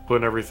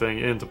putting everything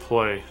into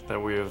play that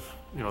we have,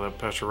 that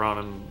Pastor Ron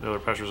and the other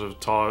pastors have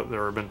taught, that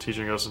have been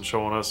teaching us and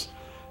showing us,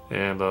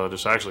 and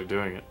just actually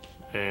doing it,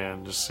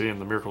 and just seeing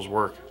the miracles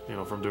work,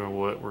 from doing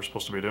what we're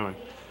supposed to be doing,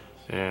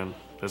 and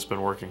it's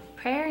been working.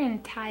 Prayer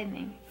and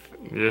tithing.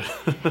 Yeah.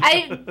 People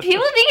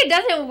think it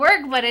doesn't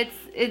work, but it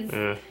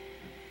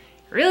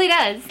really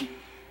does.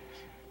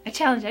 I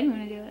challenge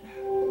anyone to do it.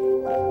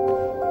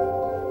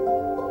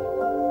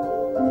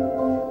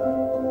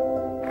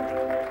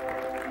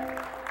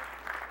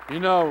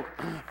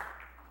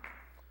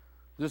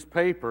 This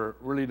paper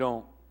really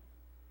don't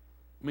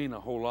mean a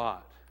whole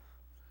lot,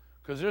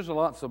 because there's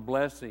lots of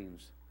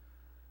blessings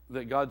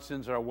that God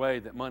sends our way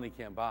that money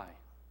can't buy.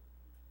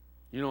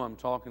 You know what I'm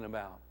talking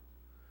about.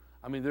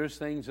 I mean, there's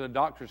things that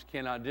doctors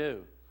cannot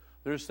do.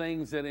 There's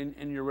things that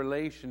in your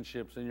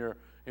relationships and your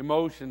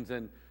emotions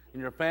and in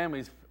your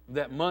families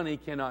that money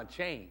cannot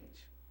change.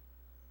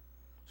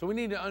 So we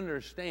need to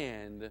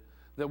understand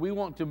that we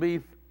want to be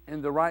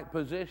in the right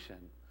position.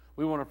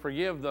 We want to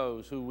forgive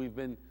those who we've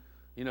been,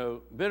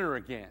 bitter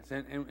against.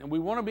 And we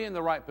want to be in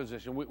the right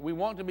position. We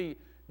want to be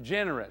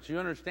generous. You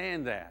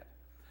understand that?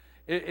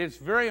 It's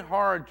very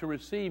hard to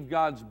receive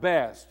God's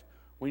best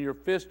when your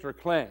fists are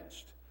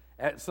clenched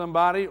at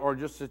somebody, or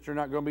just that you're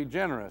not going to be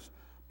generous.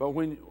 But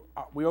when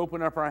we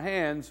open up our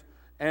hands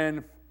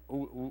and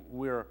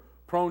we're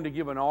prone to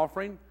give an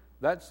offering,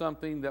 that's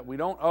something that we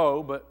don't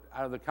owe, but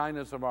out of the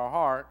kindness of our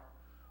heart,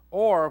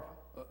 or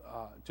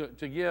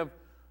to give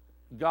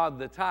God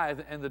the tithe.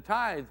 And the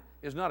tithe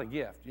is not a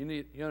gift.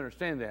 You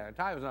understand that. A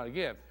tithe is not a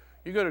gift.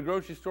 You go to a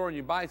grocery store and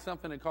you buy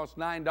something that costs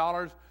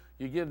 $9,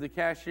 you give the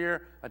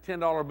cashier a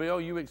 $10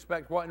 bill, you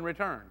expect what in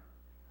return?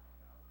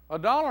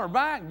 $1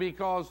 back,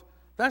 because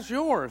that's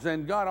yours.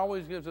 And God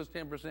always gives us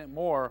 10%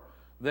 more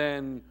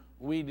than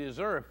we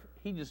deserve.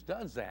 He just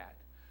does that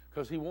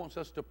because He wants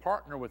us to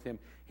partner with Him.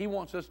 He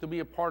wants us to be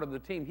a part of the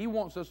team. He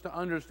wants us to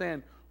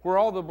understand where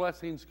all the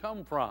blessings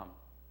come from.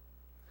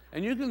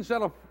 And you can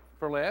settle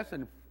for less,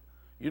 and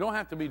you don't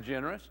have to be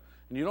generous,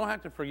 and you don't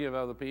have to forgive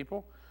other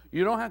people.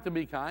 You don't have to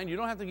be kind. You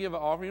don't have to give an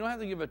offering. You don't have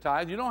to give a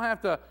tithe. You don't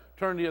have to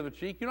turn the other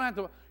cheek. You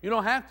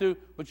don't have to,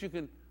 but you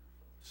can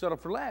settle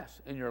for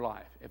less in your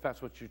life if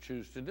that's what you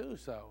choose to do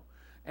so.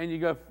 And you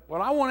go,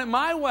 well, I want it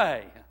my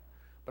way.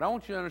 But I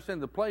want you to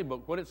understand the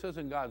playbook. What it says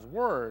in God's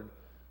Word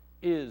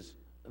is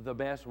the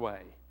best way.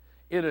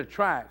 It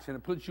attracts and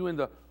it puts you in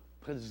the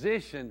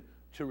position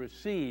to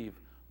receive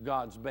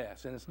God's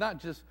best. And it's not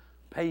just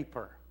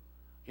paper.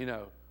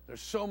 There's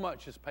so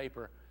much this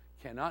paper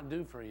cannot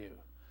do for you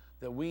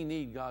that we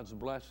need God's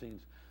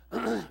blessings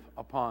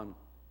upon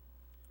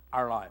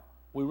our life.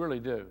 We really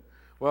do.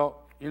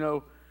 Well,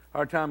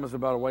 our time is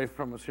about away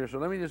from us here. So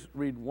let me just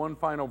read one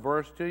final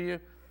verse to you.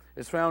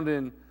 It's found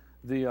in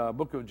the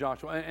book of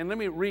Joshua. And let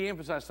me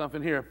re-emphasize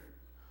something here.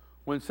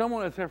 When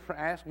someone has ever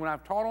asked, when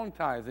I've taught on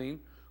tithing,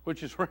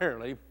 which is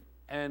rarely,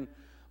 and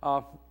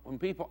when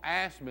people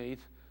ask me,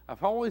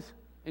 I've always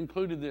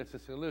included this. I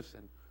said,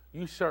 listen,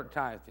 you start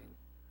tithing.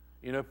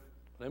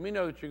 Let me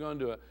know that you're going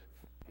to do it.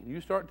 And you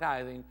start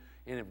tithing,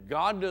 and if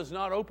God does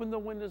not open the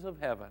windows of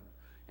heaven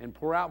and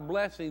pour out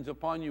blessings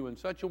upon you in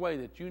such a way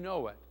that you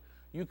know it,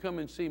 you come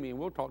and see me, and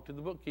we'll talk to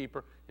the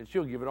bookkeeper, and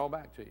she'll give it all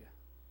back to you.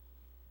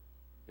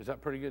 Is that a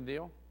pretty good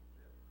deal?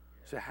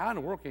 So how in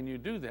the world can you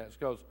do that? It's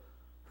because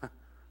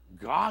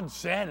God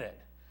said it.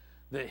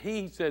 That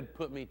He said,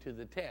 put me to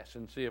the test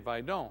and see if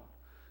I don't.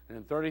 And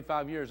in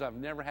 35 years, I've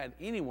never had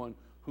anyone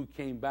who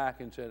came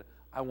back and said,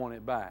 I want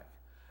it back.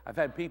 I've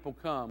had people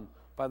come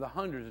by the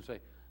hundreds and say,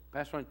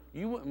 Pastor Ron,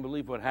 you wouldn't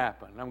believe what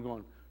happened. And I'm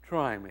going,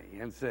 try me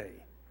and see.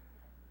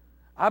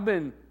 I've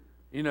been,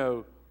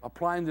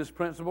 applying this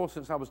principle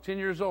since I was 10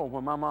 years old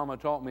when my mama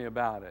taught me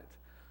about it.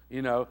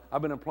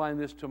 I've been applying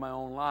this to my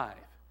own life.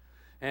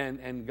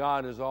 And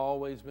God has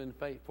always been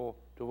faithful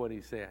to what He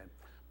said.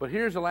 But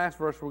here's the last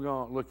verse we're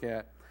going to look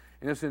at.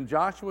 And it's in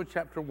Joshua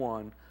chapter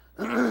 1,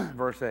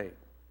 verse 8.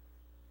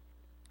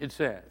 It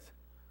says,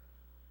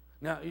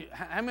 now,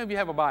 how many of you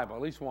have a Bible?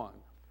 At least one.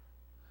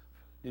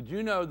 Did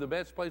you know the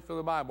best place for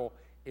the Bible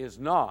is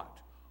not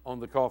on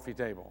the coffee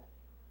table?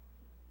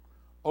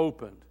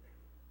 Opened.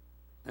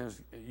 And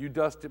you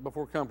dust it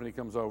before company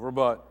comes over,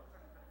 but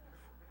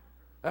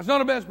that's not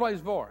the best place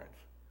for it.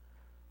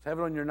 Have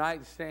it on your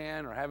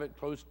nightstand or have it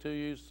close to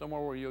you,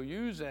 somewhere where you'll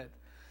use it.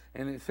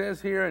 And it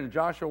says here in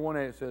Joshua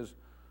 1:8, it says,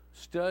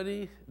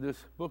 study this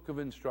book of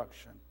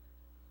instruction.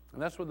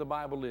 And that's what the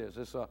Bible is.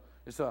 It's a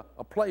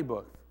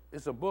playbook.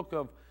 It's a book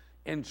of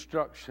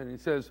instruction.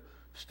 It says,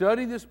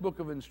 study this book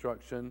of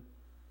instruction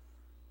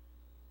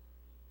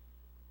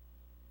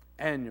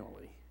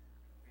annually.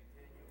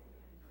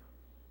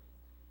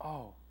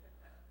 Oh,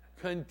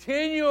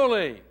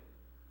 continually.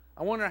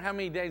 I wonder how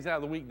many days out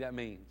of the week that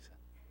means.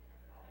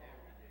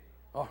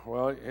 Oh,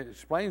 well, it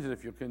explains it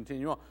if you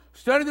continue on.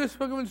 Study this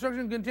book of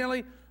instruction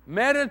continually.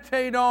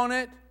 Meditate on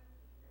it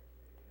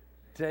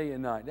day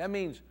and night. That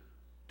means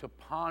to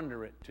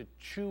ponder it, to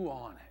chew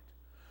on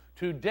it,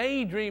 to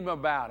daydream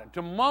about it,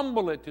 to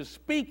mumble it, to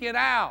speak it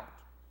out.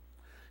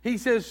 He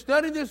says,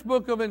 study this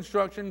book of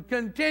instruction,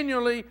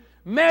 continually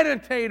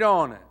meditate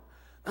on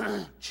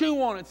it,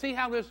 chew on it. See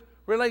how this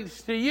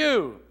relates to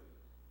you.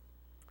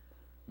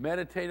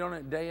 Meditate on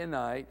it day and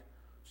night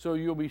so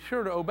you'll be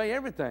sure to obey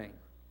everything.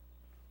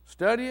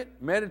 Study it,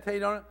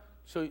 meditate on it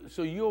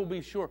so you'll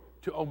be sure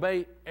to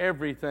obey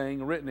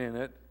everything written in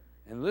it.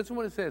 And listen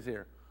what it says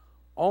here.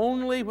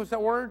 Only, what's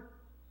that word?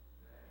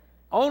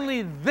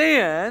 Only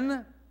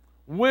then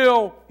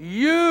will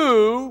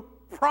you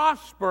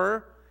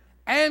prosper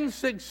and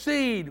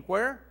succeed.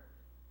 Where?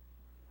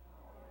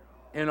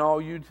 In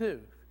all you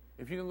do.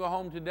 If you can go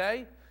home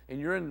today and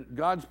you're in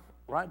God's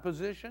right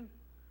position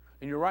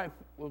and you're right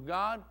with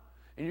God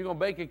and you're going to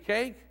bake a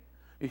cake,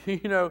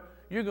 you know,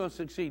 you're going to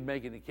succeed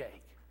making a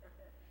cake.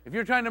 If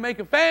you're trying to make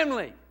a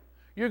family,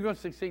 you're going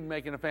to succeed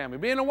making a family.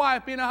 Being a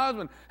wife, being a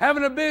husband,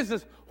 having a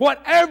business,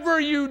 whatever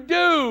you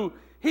do,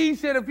 he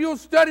said, if you'll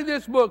study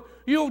this book,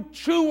 you'll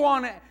chew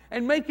on it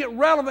and make it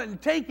relevant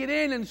and take it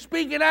in and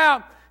speak it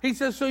out. He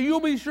says, so you'll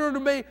be sure to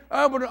be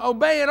able to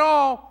obey it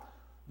all.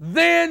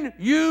 Then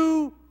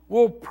you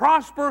will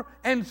prosper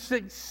and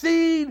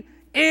succeed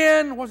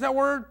in, what's that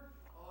word?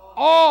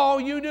 All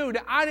you do.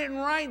 I didn't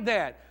write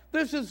that.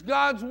 This is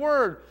God's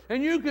word.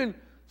 And you can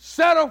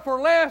settle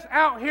for less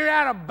out here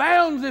out of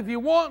bounds if you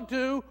want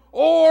to,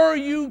 or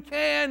you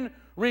can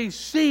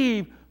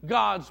receive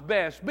God's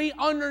best. Be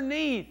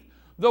underneath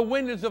the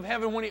windows of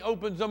heaven when he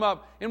opens them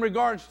up in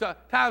regards to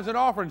tithes and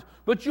offerings.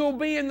 But you'll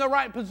be in the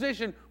right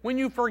position when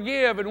you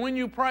forgive and when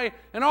you pray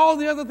and all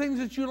the other things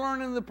that you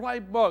learn in the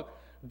playbook.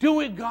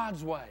 Do it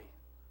God's way.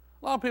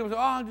 A lot of people say,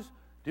 oh, just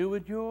do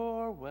it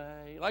your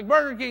way, like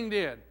Burger King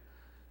did.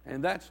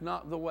 And that's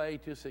not the way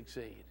to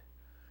succeed.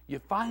 You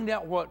find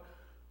out what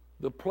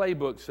the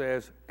playbook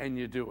says and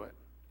you do it.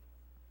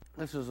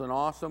 This is an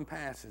awesome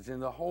passage in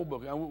the whole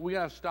book. We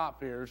got to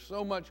stop here. There's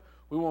so much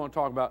we want to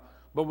talk about,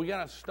 but we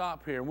got to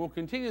stop here. And we'll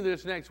continue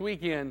this next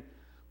weekend,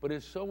 but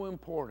it's so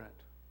important.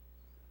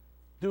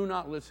 Do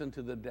not listen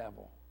to the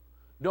devil.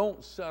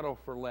 Don't settle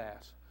for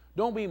less.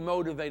 Don't be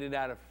motivated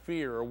out of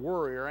fear or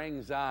worry or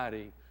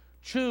anxiety.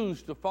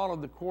 Choose to follow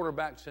the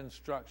quarterback's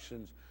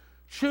instructions.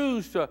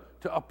 Choose to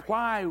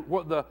apply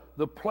what the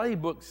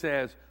playbook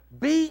says.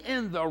 Be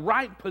in the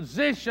right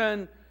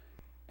position,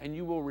 and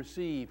you will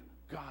receive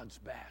God's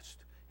best.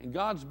 And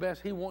God's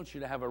best, he wants you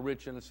to have a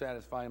rich and a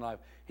satisfying life.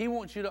 He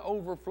wants you to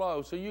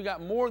overflow, so you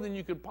got more than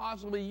you could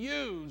possibly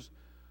use.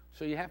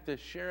 So you have to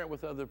share it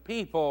with other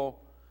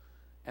people,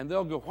 and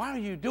they'll go, why are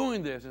you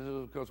doing this?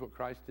 And it's because what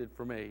Christ did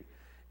for me.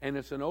 And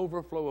it's an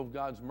overflow of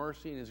God's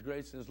mercy and his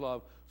grace and his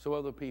love, so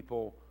other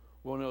people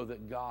will know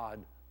that God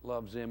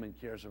loves them and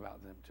cares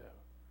about them too.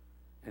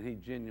 And he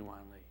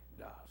genuinely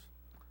does.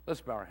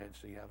 Let's bow our heads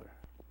together.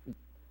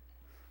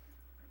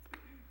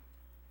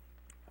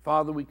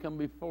 Father, we come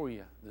before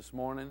you this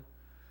morning,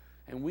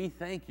 and we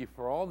thank you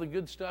for all the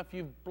good stuff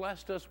you've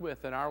blessed us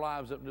with in our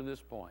lives up to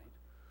this point.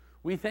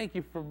 We thank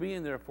you for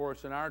being there for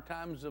us in our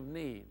times of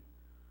need.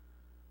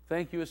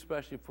 Thank you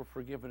especially for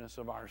forgiving us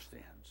of our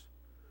sins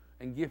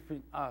and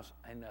giving us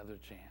another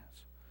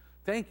chance.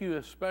 Thank you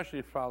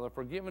especially, Father,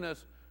 for giving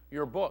us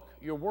your book,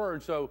 your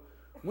word, so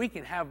we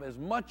can have as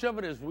much of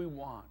it as we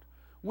want.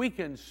 We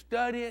can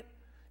study it,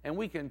 and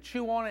we can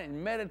chew on it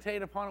and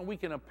meditate upon it. We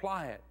can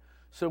apply it.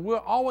 So we'll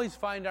always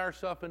find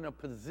ourselves in a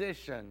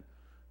position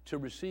to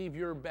receive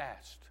your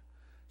best.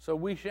 So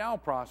we shall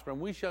prosper, and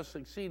we shall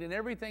succeed in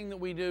everything that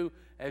we do,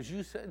 as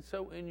you said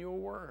so in your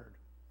word.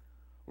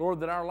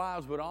 Lord, that our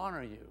lives would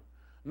honor you.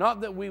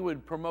 Not that we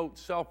would promote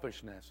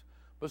selfishness,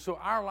 but so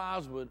our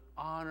lives would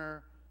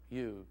honor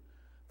you.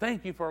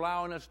 Thank you for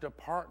allowing us to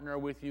partner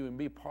with you and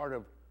be part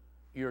of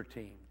your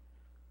team.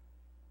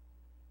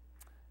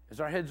 As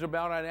our heads are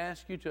bowed, I'd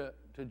ask you to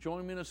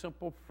join me in a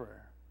simple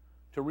prayer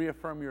to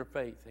reaffirm your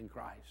faith in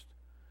Christ.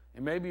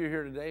 And maybe you're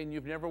here today and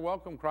you've never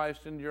welcomed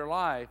Christ into your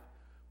life,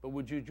 but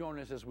would you join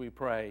us as we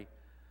pray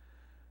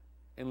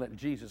and let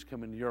Jesus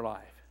come into your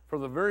life for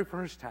the very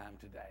first time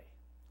today?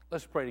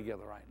 Let's pray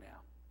together right now.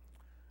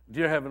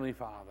 Dear Heavenly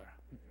Father,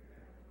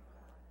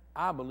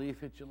 I believe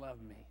that you love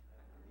me.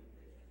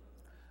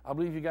 I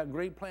believe you got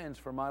great plans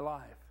for my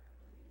life.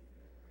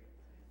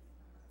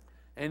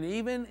 And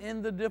even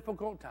in the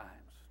difficult times,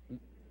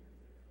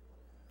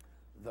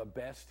 the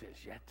best is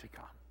yet to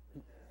come.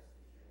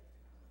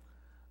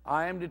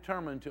 I am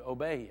determined to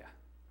obey you,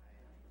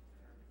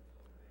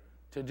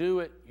 to do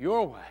it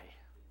your way,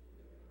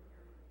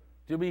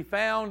 to be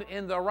found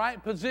in the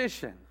right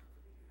position.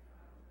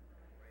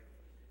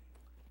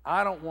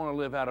 I don't want to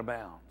live out of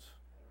bounds.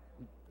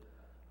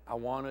 I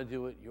want to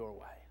do it your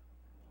way.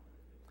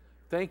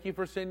 Thank you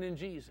for sending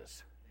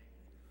Jesus.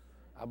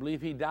 I believe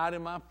he died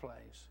in my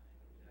place,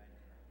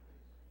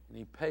 and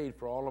he paid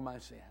for all of my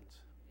sins.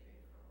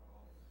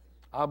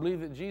 I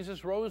believe that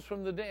Jesus rose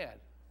from the dead,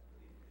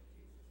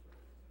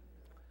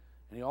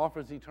 and he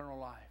offers eternal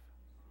life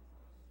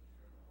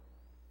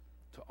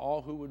to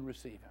all who would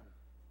receive him.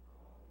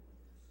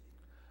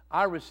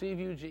 I receive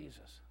you,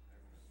 Jesus,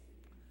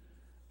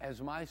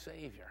 as my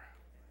Savior,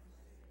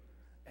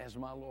 as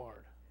my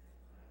Lord,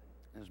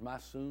 as my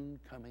soon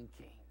coming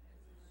King.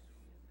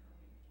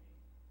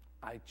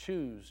 I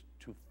choose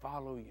to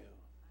follow you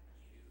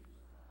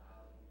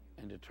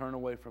and to turn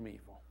away from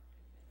evil.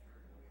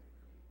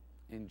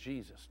 In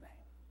Jesus' name.